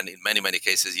data, then in many, many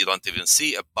cases you don't even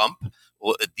see a bump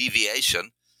or a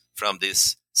deviation from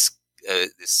this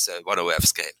 1 over f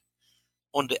scale.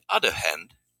 On the other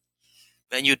hand,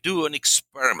 when you do an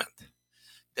experiment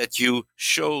that you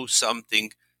show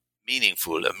something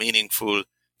meaningful, a meaningful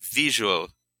visual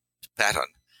pattern,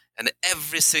 and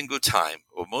every single time,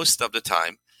 or most of the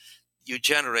time, you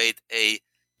generate a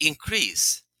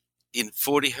increase in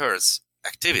 40 hertz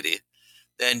activity,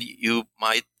 then you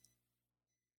might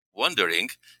wondering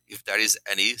if there is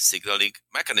any signaling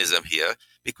mechanism here,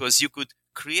 because you could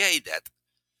create that.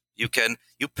 You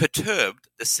perturbed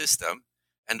the system,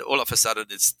 and all of a sudden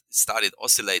it started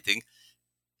oscillating.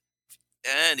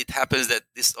 And it happens that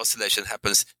this oscillation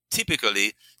happens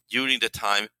typically during the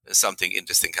time when something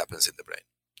interesting happens in the brain.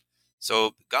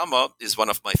 So gamma is one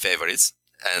of my favorites,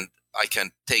 and I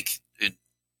can take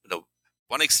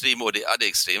one extreme or the other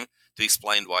extreme to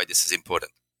explain why this is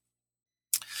important.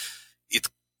 It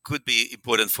could be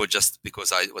important for just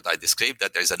because what I described,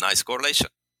 that there is a nice correlation.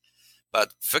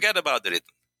 But forget about the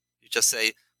rhythm. You just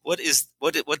say, what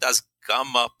does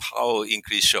gamma power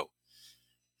increase show?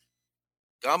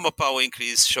 Gamma power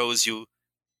increase shows you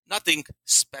nothing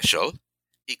special,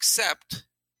 except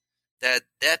that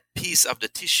piece of the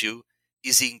tissue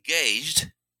is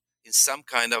engaged in some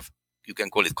kind of, you can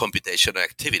call it computational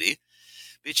activity,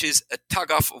 which is a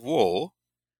tug-of-war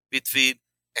between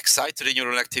excitatory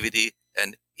neural activity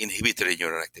and inhibitory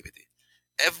neural activity.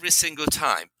 Every single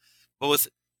time, both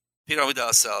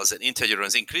pyramidal cells and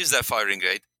interneurons increase their firing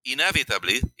rate,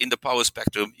 inevitably, in the power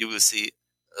spectrum, you will see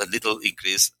a little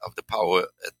increase of the power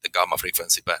at the gamma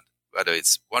frequency band. Whether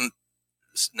it's one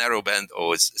narrow band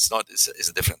or it's not, it's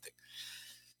a different thing.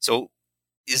 So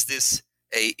is this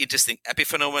a interesting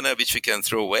epiphenomena which we can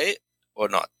throw away or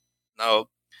not? Now,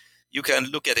 you can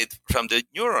look at it from the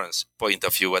neuron's point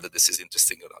of view, whether this is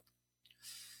interesting or not.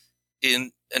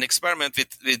 In an experiment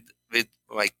with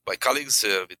my colleagues,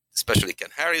 especially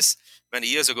Ken Harris, many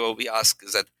years ago, we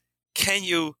asked that, can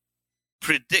you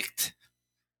predict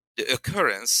the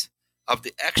occurrence of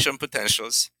the action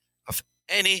potentials of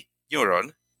any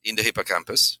neuron in the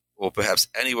hippocampus, or perhaps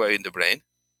anywhere in the brain,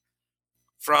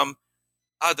 from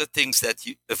other things that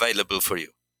are available for you?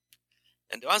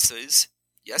 And the answer is,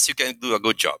 yes, you can do a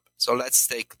good job. So let's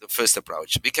take the first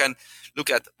approach. We can look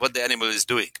at what the animal is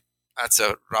doing. That's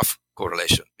a rough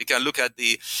correlation. We can look at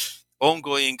the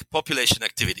ongoing population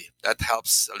activity. That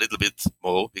helps a little bit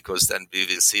more, because then we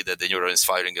will see that the neuron is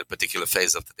firing at a particular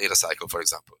phase of the data cycle, for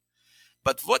example.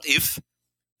 But what if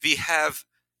we have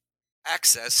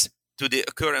access to the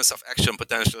occurrence of action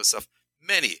potentials of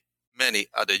many, many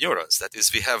other neurons? That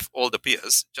is, we have all the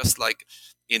peers, just like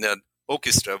in an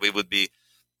orchestra, we would be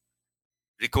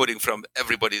recording from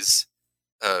everybody's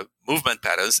movement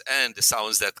patterns and the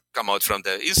sounds that come out from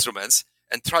their instruments,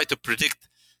 and try to predict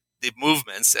the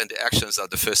movements and the actions of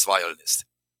the first violinist.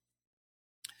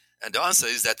 And the answer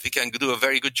is that we can do a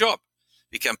very good job.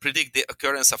 We can predict the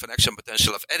occurrence of an action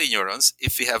potential of any neurons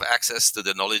if we have access to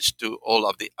the knowledge to all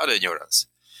of the other neurons,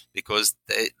 because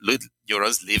the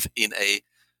neurons live in a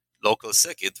local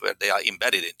circuit where they are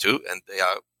embedded into and they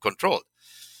are controlled.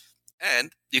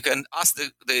 And you can ask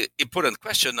the important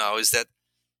question now is that,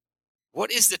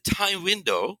 what is the time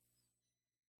window?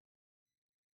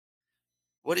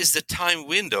 What is the time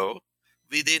window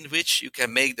within which you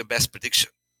can make the best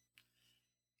prediction?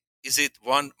 Is it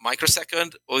 1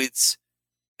 microsecond, or it's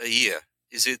a year?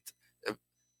 Is it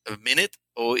a minute,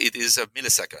 or it is a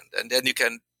millisecond? And then you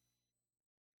can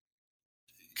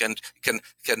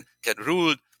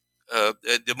rule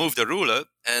move the ruler,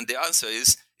 and the answer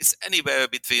is it's anywhere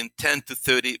between 10 to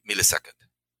 30 milliseconds,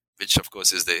 which of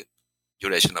course is the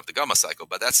duration of the gamma cycle.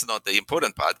 But that's not the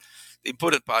important part. The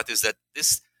important part is that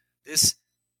this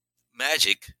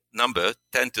magic number,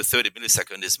 10 to 30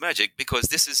 milliseconds, is magic because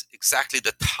this is exactly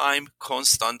the time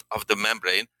constant of the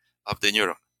membrane of the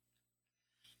neuron.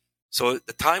 So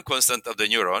the time constant of the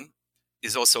neuron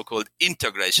is also called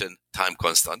integration time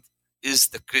constant, is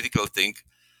the critical thing,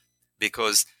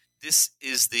 because this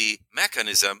is the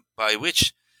mechanism by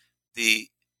which the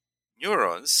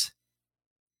neurons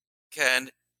can,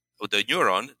 or the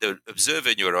neuron, the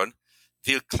observer neuron,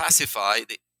 will classify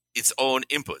its own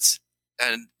inputs.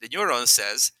 And the neuron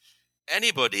says,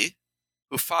 anybody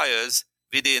who fires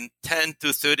within 10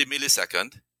 to 30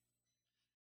 milliseconds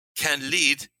can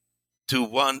lead to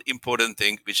one important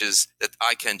thing, which is that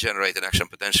I can generate an action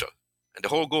potential. And the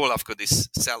whole goal of this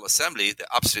cell assembly, the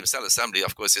upstream cell assembly,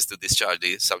 of course, is to discharge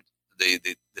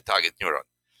the target neuron.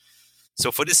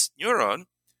 So for this neuron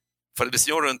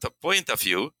point of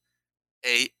view,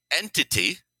 a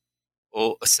entity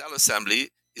or a cell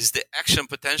assembly is the action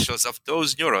potentials of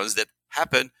those neurons that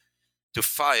happen to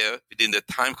fire within the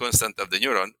time constant of the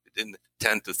neuron within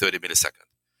 10 to 30 milliseconds.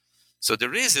 So the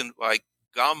reason why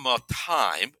gamma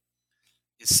time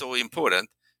is so important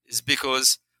is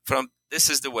because this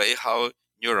is the way how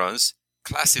neurons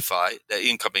classify their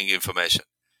incoming information.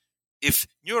 If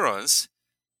neurons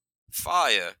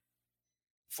fire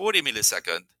 40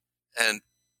 milliseconds and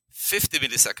 50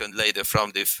 milliseconds later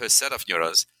from the first set of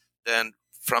neurons, then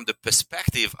from the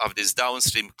perspective of these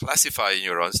downstream classifier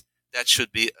neurons, that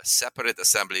should be a separate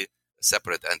assembly, a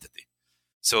separate entity.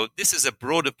 So this is a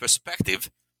broader perspective,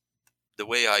 the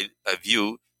way I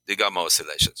view the gamma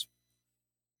oscillations.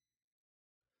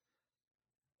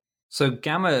 So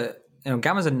gamma's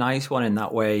a nice one in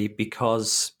that way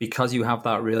because you have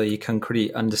that really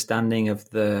concrete understanding of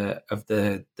the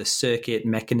circuit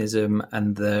mechanism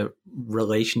and the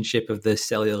relationship of the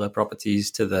cellular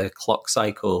properties to the clock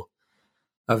cycle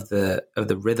of the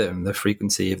rhythm, the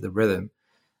frequency of the rhythm.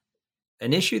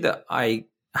 An issue that I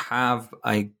have,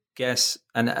 I guess,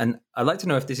 and I'd like to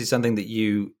know if this is something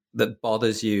that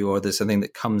bothers you, or there's something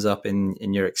that comes up in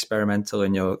your experimental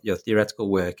and your theoretical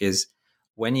work, is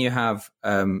when you have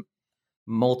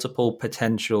multiple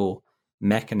potential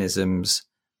mechanisms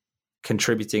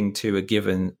contributing to a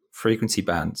given frequency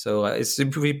band. So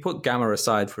if we put gamma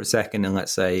aside for a second, and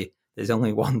let's say there's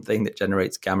only one thing that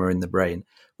generates gamma in the brain,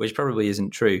 which probably isn't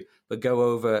true, but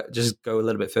go a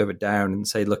little bit further down and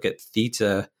say, look at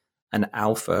theta and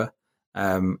alpha,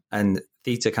 and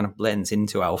theta kind of blends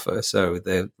into alpha. So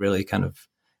they're really kind of,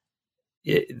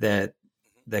 they're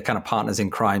kind of partners in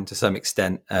crime to some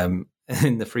extent,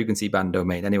 in the frequency band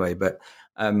domain anyway. But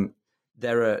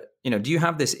there are, do you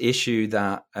have this issue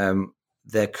that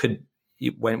there could,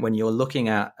 when you're looking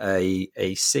at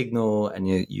a signal and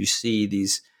you see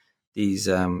these these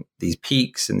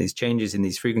peaks and these changes in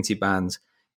these frequency bands,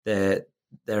 there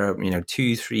are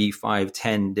 2, 3, 5,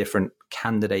 10 different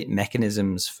candidate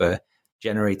mechanisms for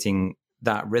generating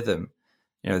that rhythm.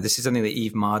 This is something that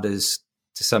Eve Marders,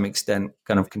 to some extent,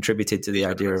 kind of contributed to the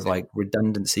idea of like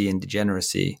redundancy and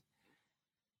degeneracy.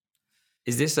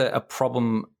 Is this a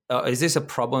problem? Is this a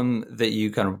problem that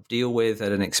you kind of deal with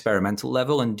at an experimental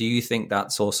level? And do you think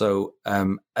that's also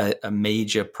a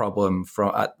major problem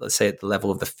let's say, at the level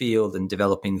of the field and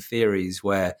developing theories,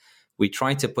 where we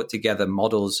try to put together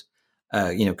models,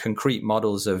 concrete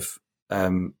models of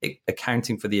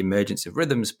accounting for the emergence of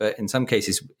rhythms, but in some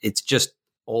cases it's just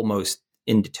almost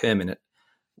indeterminate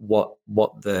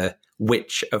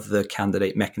which of the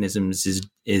candidate mechanisms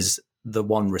is the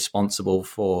one responsible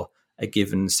for a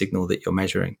given signal that you're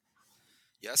measuring?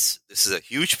 Yes, this is a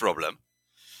huge problem.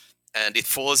 And it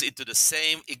falls into the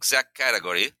same exact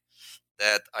category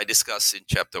that I discussed in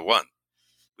chapter 1,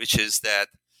 which is that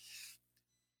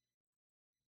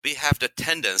we have the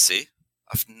tendency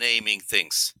of naming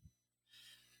things.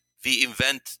 We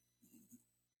invent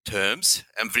terms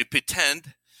and we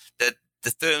pretend that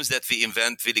the terms that we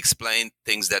invent will explain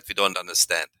things that we don't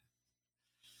understand.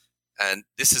 And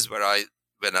this is where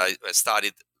when I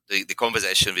started the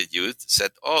conversation with you,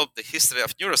 said, the history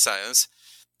of neuroscience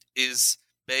is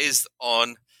based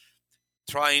on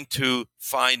trying to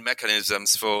find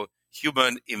mechanisms for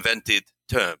human invented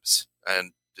terms.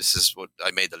 And this is what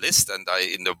I made a list, and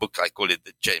in the book I call it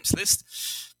the James list.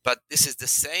 But this is the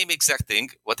same exact thing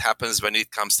what happens when it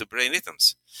comes to brain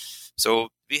rhythms. So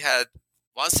we had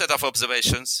one set of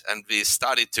observations and we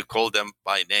started to call them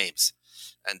by names.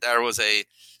 And there was a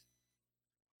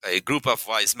group of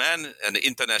wise men, an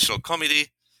international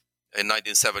committee in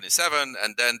 1977,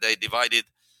 and then they divided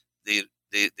the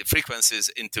frequencies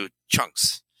into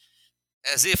chunks,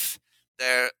 as if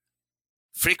their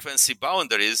frequency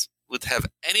boundaries would have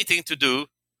anything to do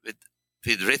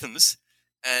with rhythms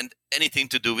and anything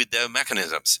to do with their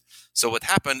mechanisms. So what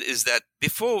happened is that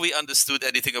before we understood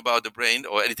anything about the brain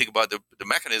or anything about the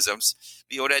mechanisms,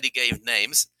 we already gave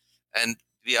names, and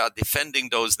we are defending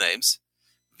those names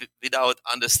without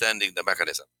understanding the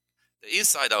mechanism. The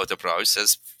inside-out approach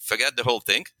says, forget the whole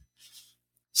thing,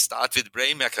 start with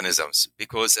brain mechanisms,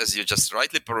 because as you just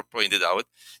rightly pointed out,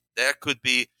 there could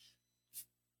be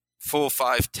 4,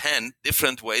 5, 10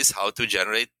 different ways how to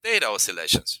generate theta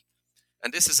oscillations.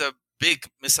 And this is a big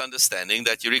misunderstanding,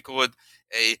 that you record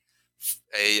a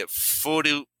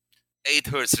 48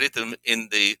 hertz rhythm in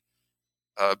the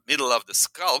middle of the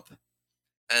scalp,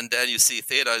 and then you see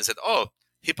theta and said,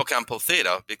 hippocampal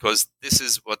theta, because this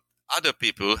is what other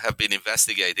people have been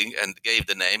investigating and gave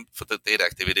the name for the theta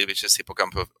activity, which is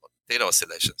hippocampal theta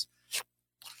oscillations.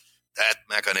 That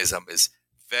mechanism is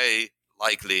very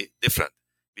likely different.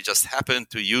 We just happen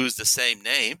to use the same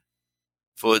name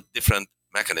for different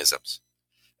mechanisms.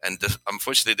 And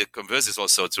unfortunately, the converse is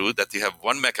also true, that you have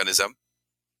one mechanism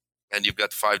and you've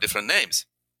got 5 different names.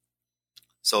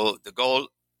 So the goal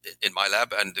in my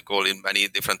lab, and the goal in many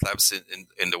different labs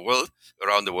in the world,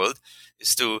 around the world,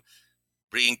 is to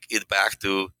bring it back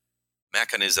to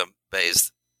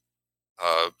mechanism-based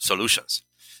solutions.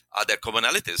 Are there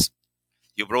commonalities?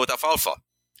 You brought up alpha.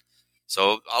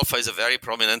 So alpha is a very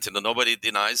prominent, nobody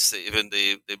denies, even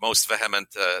the most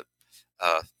vehement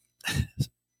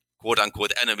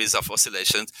quote-unquote enemies of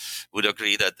oscillations would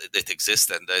agree that it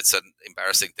exists, and it's an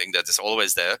embarrassing thing that is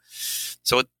always there.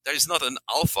 So there is not an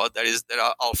alpha, there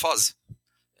are alphas.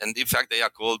 And in fact, they are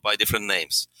called by different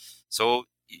names. So,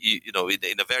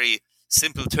 in a very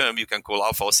simple term, you can call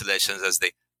alpha oscillations as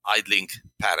the idling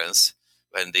patterns,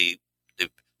 when the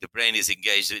brain is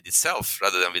engaged with itself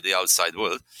rather than with the outside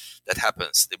world. That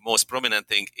happens. The most prominent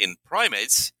thing in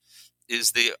primates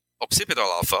is the occipital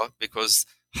alpha, because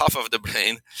half of the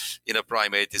brain in a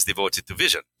primate is devoted to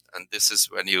vision. And this is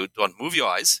when you don't move your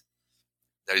eyes,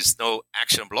 there is no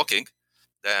action blocking,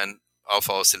 then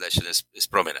alpha oscillation is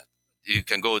prominent. You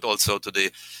can go also to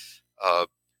the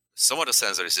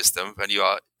somatosensory system. When you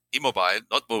are immobile,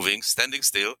 not moving, standing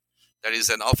still, there is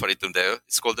an alpha rhythm there.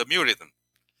 It's called the mu rhythm.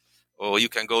 Or you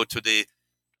can go to the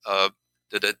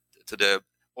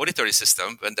auditory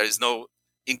system when there is no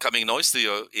incoming noise to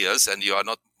your ears and you are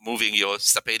not moving your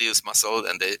stapedius muscle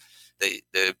and the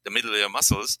middle ear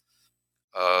muscles,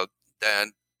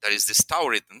 then there is this tau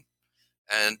rhythm.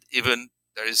 And even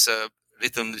there is a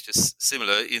rhythm which is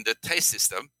similar in the taste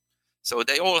system. So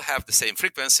they all have the same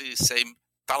frequency, same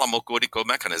thalamocortical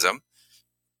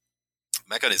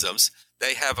mechanisms.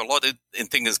 They have a lot of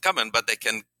things in common, but they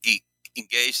can be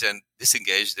engaged and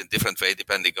disengaged in different ways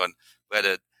depending on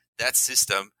whether that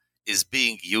system is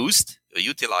being used or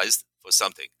utilized for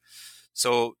something.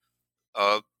 So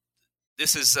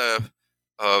this is a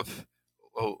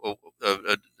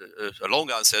long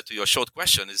answer to your short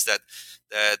question, is that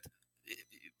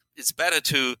it's better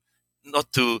to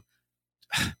not to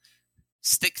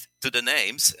stick to the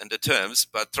names and the terms,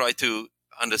 but try to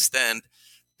understand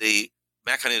the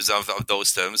mechanism of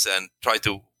those terms and try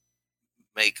to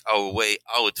make our way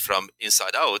out from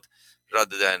inside out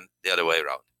rather than the other way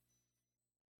around.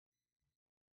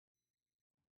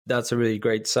 That's a really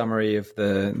great summary of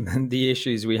the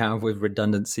issues we have with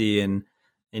redundancy in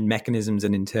mechanisms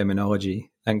and in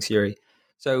terminology. Thanks, Yuri.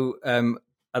 So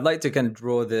I'd like to kind of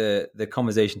draw the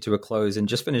conversation to a close and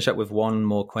just finish up with one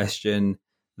more question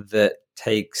that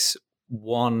takes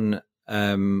one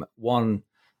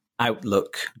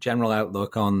general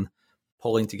outlook on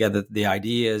pulling together the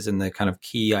ideas and the kind of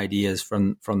key ideas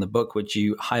from the book, which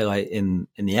you highlight in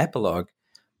the epilogue,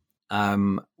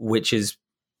 which is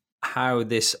how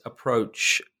this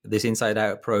approach, this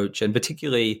inside-out approach, and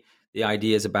particularly the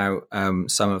ideas about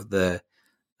some of the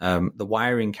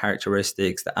wiring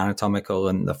characteristics, the anatomical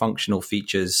and the functional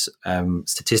features,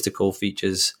 statistical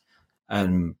features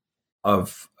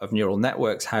of neural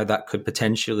networks, how that could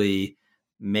potentially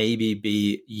maybe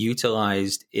be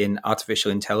utilized in artificial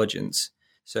intelligence.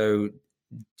 So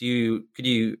could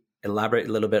you elaborate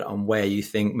a little bit on where you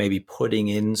think maybe putting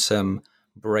in some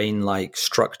brain-like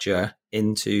structure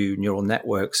into neural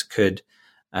networks could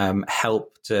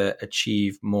help to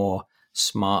achieve more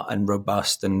smart and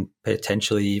robust and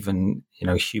potentially even,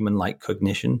 human-like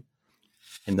cognition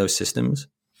in those systems?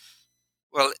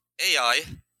 Well, AI,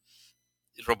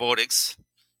 robotics,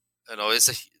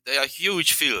 they are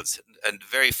huge fields and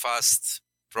very fast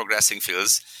progressing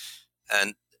fields,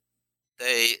 and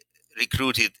they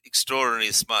recruited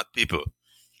extraordinarily smart people.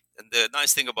 And the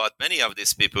nice thing about many of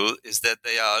these people is that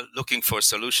they are looking for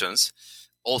solutions,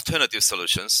 alternative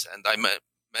solutions. And I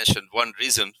mentioned one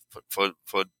reason for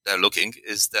their looking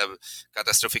is the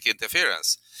catastrophic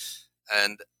interference.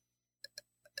 And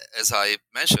as I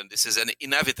mentioned, this is an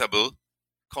inevitable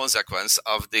consequence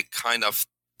of the kind of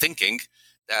thinking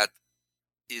that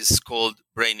is called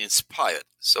brain-inspired.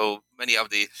 So many of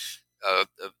the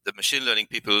machine learning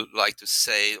people like to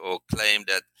say or claim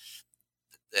that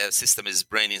their system is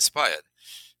brain-inspired.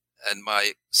 And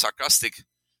my sarcastic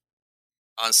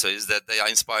answer is that they are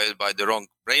inspired by the wrong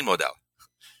brain model.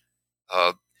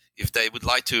 If they would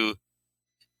like to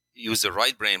use the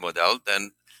right brain model,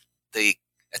 then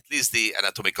at least the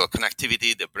anatomical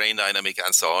connectivity, the brain dynamic,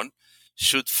 and so on,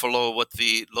 should follow what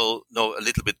we know a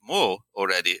little bit more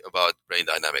already about brain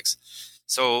dynamics.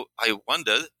 So I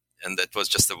wondered, and that was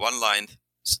just a one-line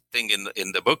thing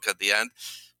in the book at the end,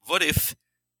 what if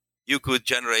you could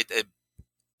generate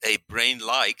a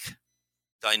brain-like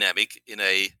dynamic in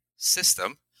a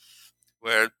system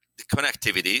where the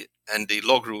connectivity and the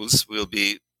log rules will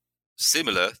be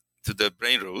similar to the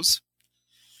brain rules,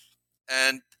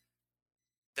 and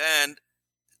then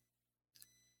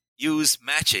use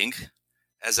matching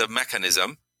as a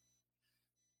mechanism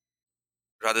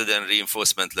rather than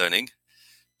reinforcement learning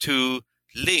to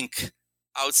link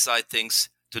outside things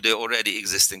to the already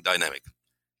existing dynamic.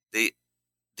 The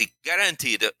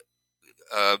guaranteed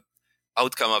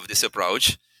outcome of this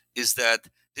approach is that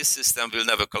this system will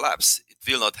never collapse. It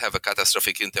will not have a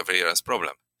catastrophic interference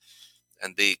problem.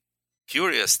 And the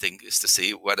curious thing is to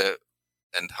see whether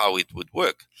and how it would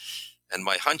work. And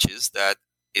my hunch is that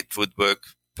it would work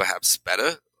perhaps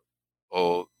better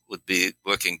or would be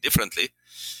working differently.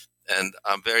 And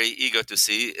I'm very eager to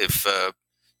see if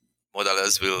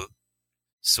modelers will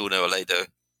sooner or later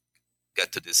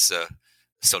get to this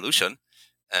solution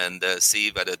and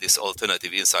see whether this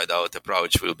alternative inside-out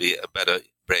approach will be a better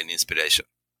brain inspiration.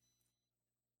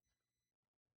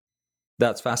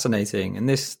 That's fascinating. And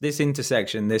this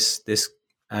intersection, this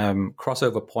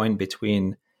crossover point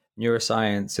between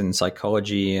neuroscience and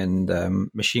psychology and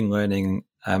machine learning,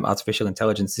 artificial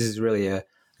intelligence, this is really a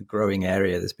growing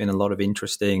area. There's been a lot of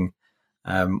interesting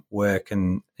work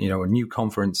and a new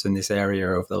conference in this area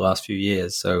over the last few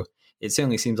years. So it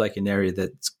certainly seems like an area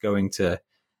that's going to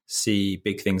see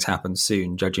big things happen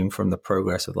soon, judging from the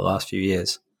progress of the last few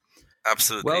years.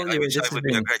 Absolutely. Well, I wish I would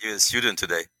be a graduate student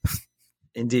today.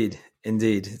 Indeed.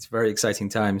 It's very exciting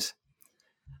times.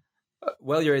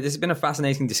 Well, Yuri, this has been a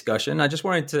fascinating discussion. I just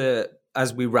wanted to,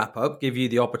 as we wrap up, give you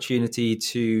the opportunity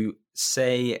to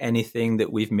say anything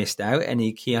that we've missed out,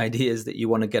 any key ideas that you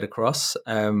want to get across,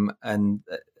 and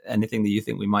anything that you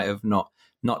think we might have not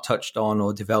touched on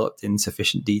or developed in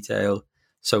sufficient detail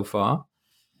so far.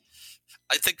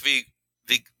 I think we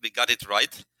got it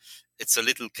right. It's a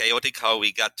little chaotic how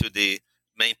we got to the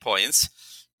main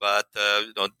points, but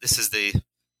this is the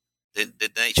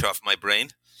nature of my brain.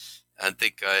 I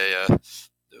think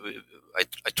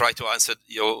I try to answer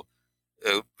your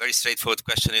very straightforward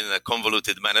question in a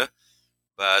convoluted manner,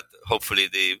 but hopefully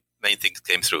the main things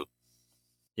came through.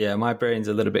 Yeah, my brain's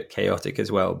a little bit chaotic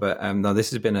as well, but no,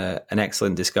 this has been an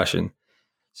excellent discussion.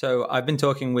 So I've been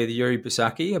talking with Yuri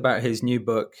Busacki about his new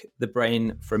book, The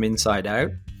Brain from Inside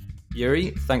Out.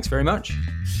 Yuri, thanks very much.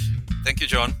 Thank you,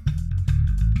 John.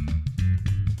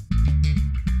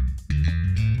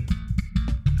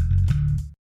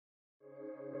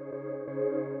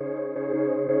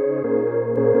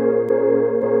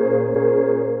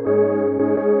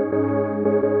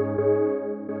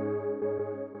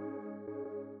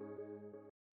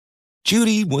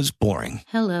 Judy was boring.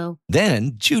 Hello.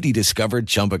 Then Judy discovered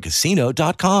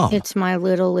ChumbaCasino.com. It's my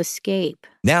little escape.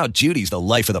 Now Judy's the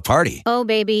life of the party. Oh,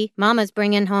 baby, mama's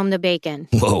bringing home the bacon.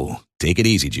 Whoa, take it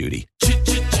easy, Judy.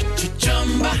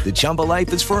 The Chumba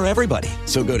life is for everybody.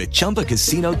 So go to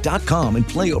ChumbaCasino.com and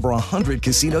play over 100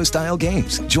 casino-style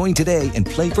games. Join today and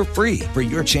play for free for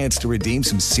your chance to redeem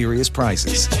some serious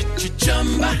prizes.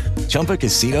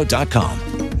 ChumbaCasino.com.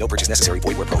 No purchase necessary.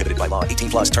 Void where prohibited by law.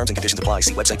 18+ terms and conditions apply.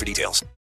 See website for details.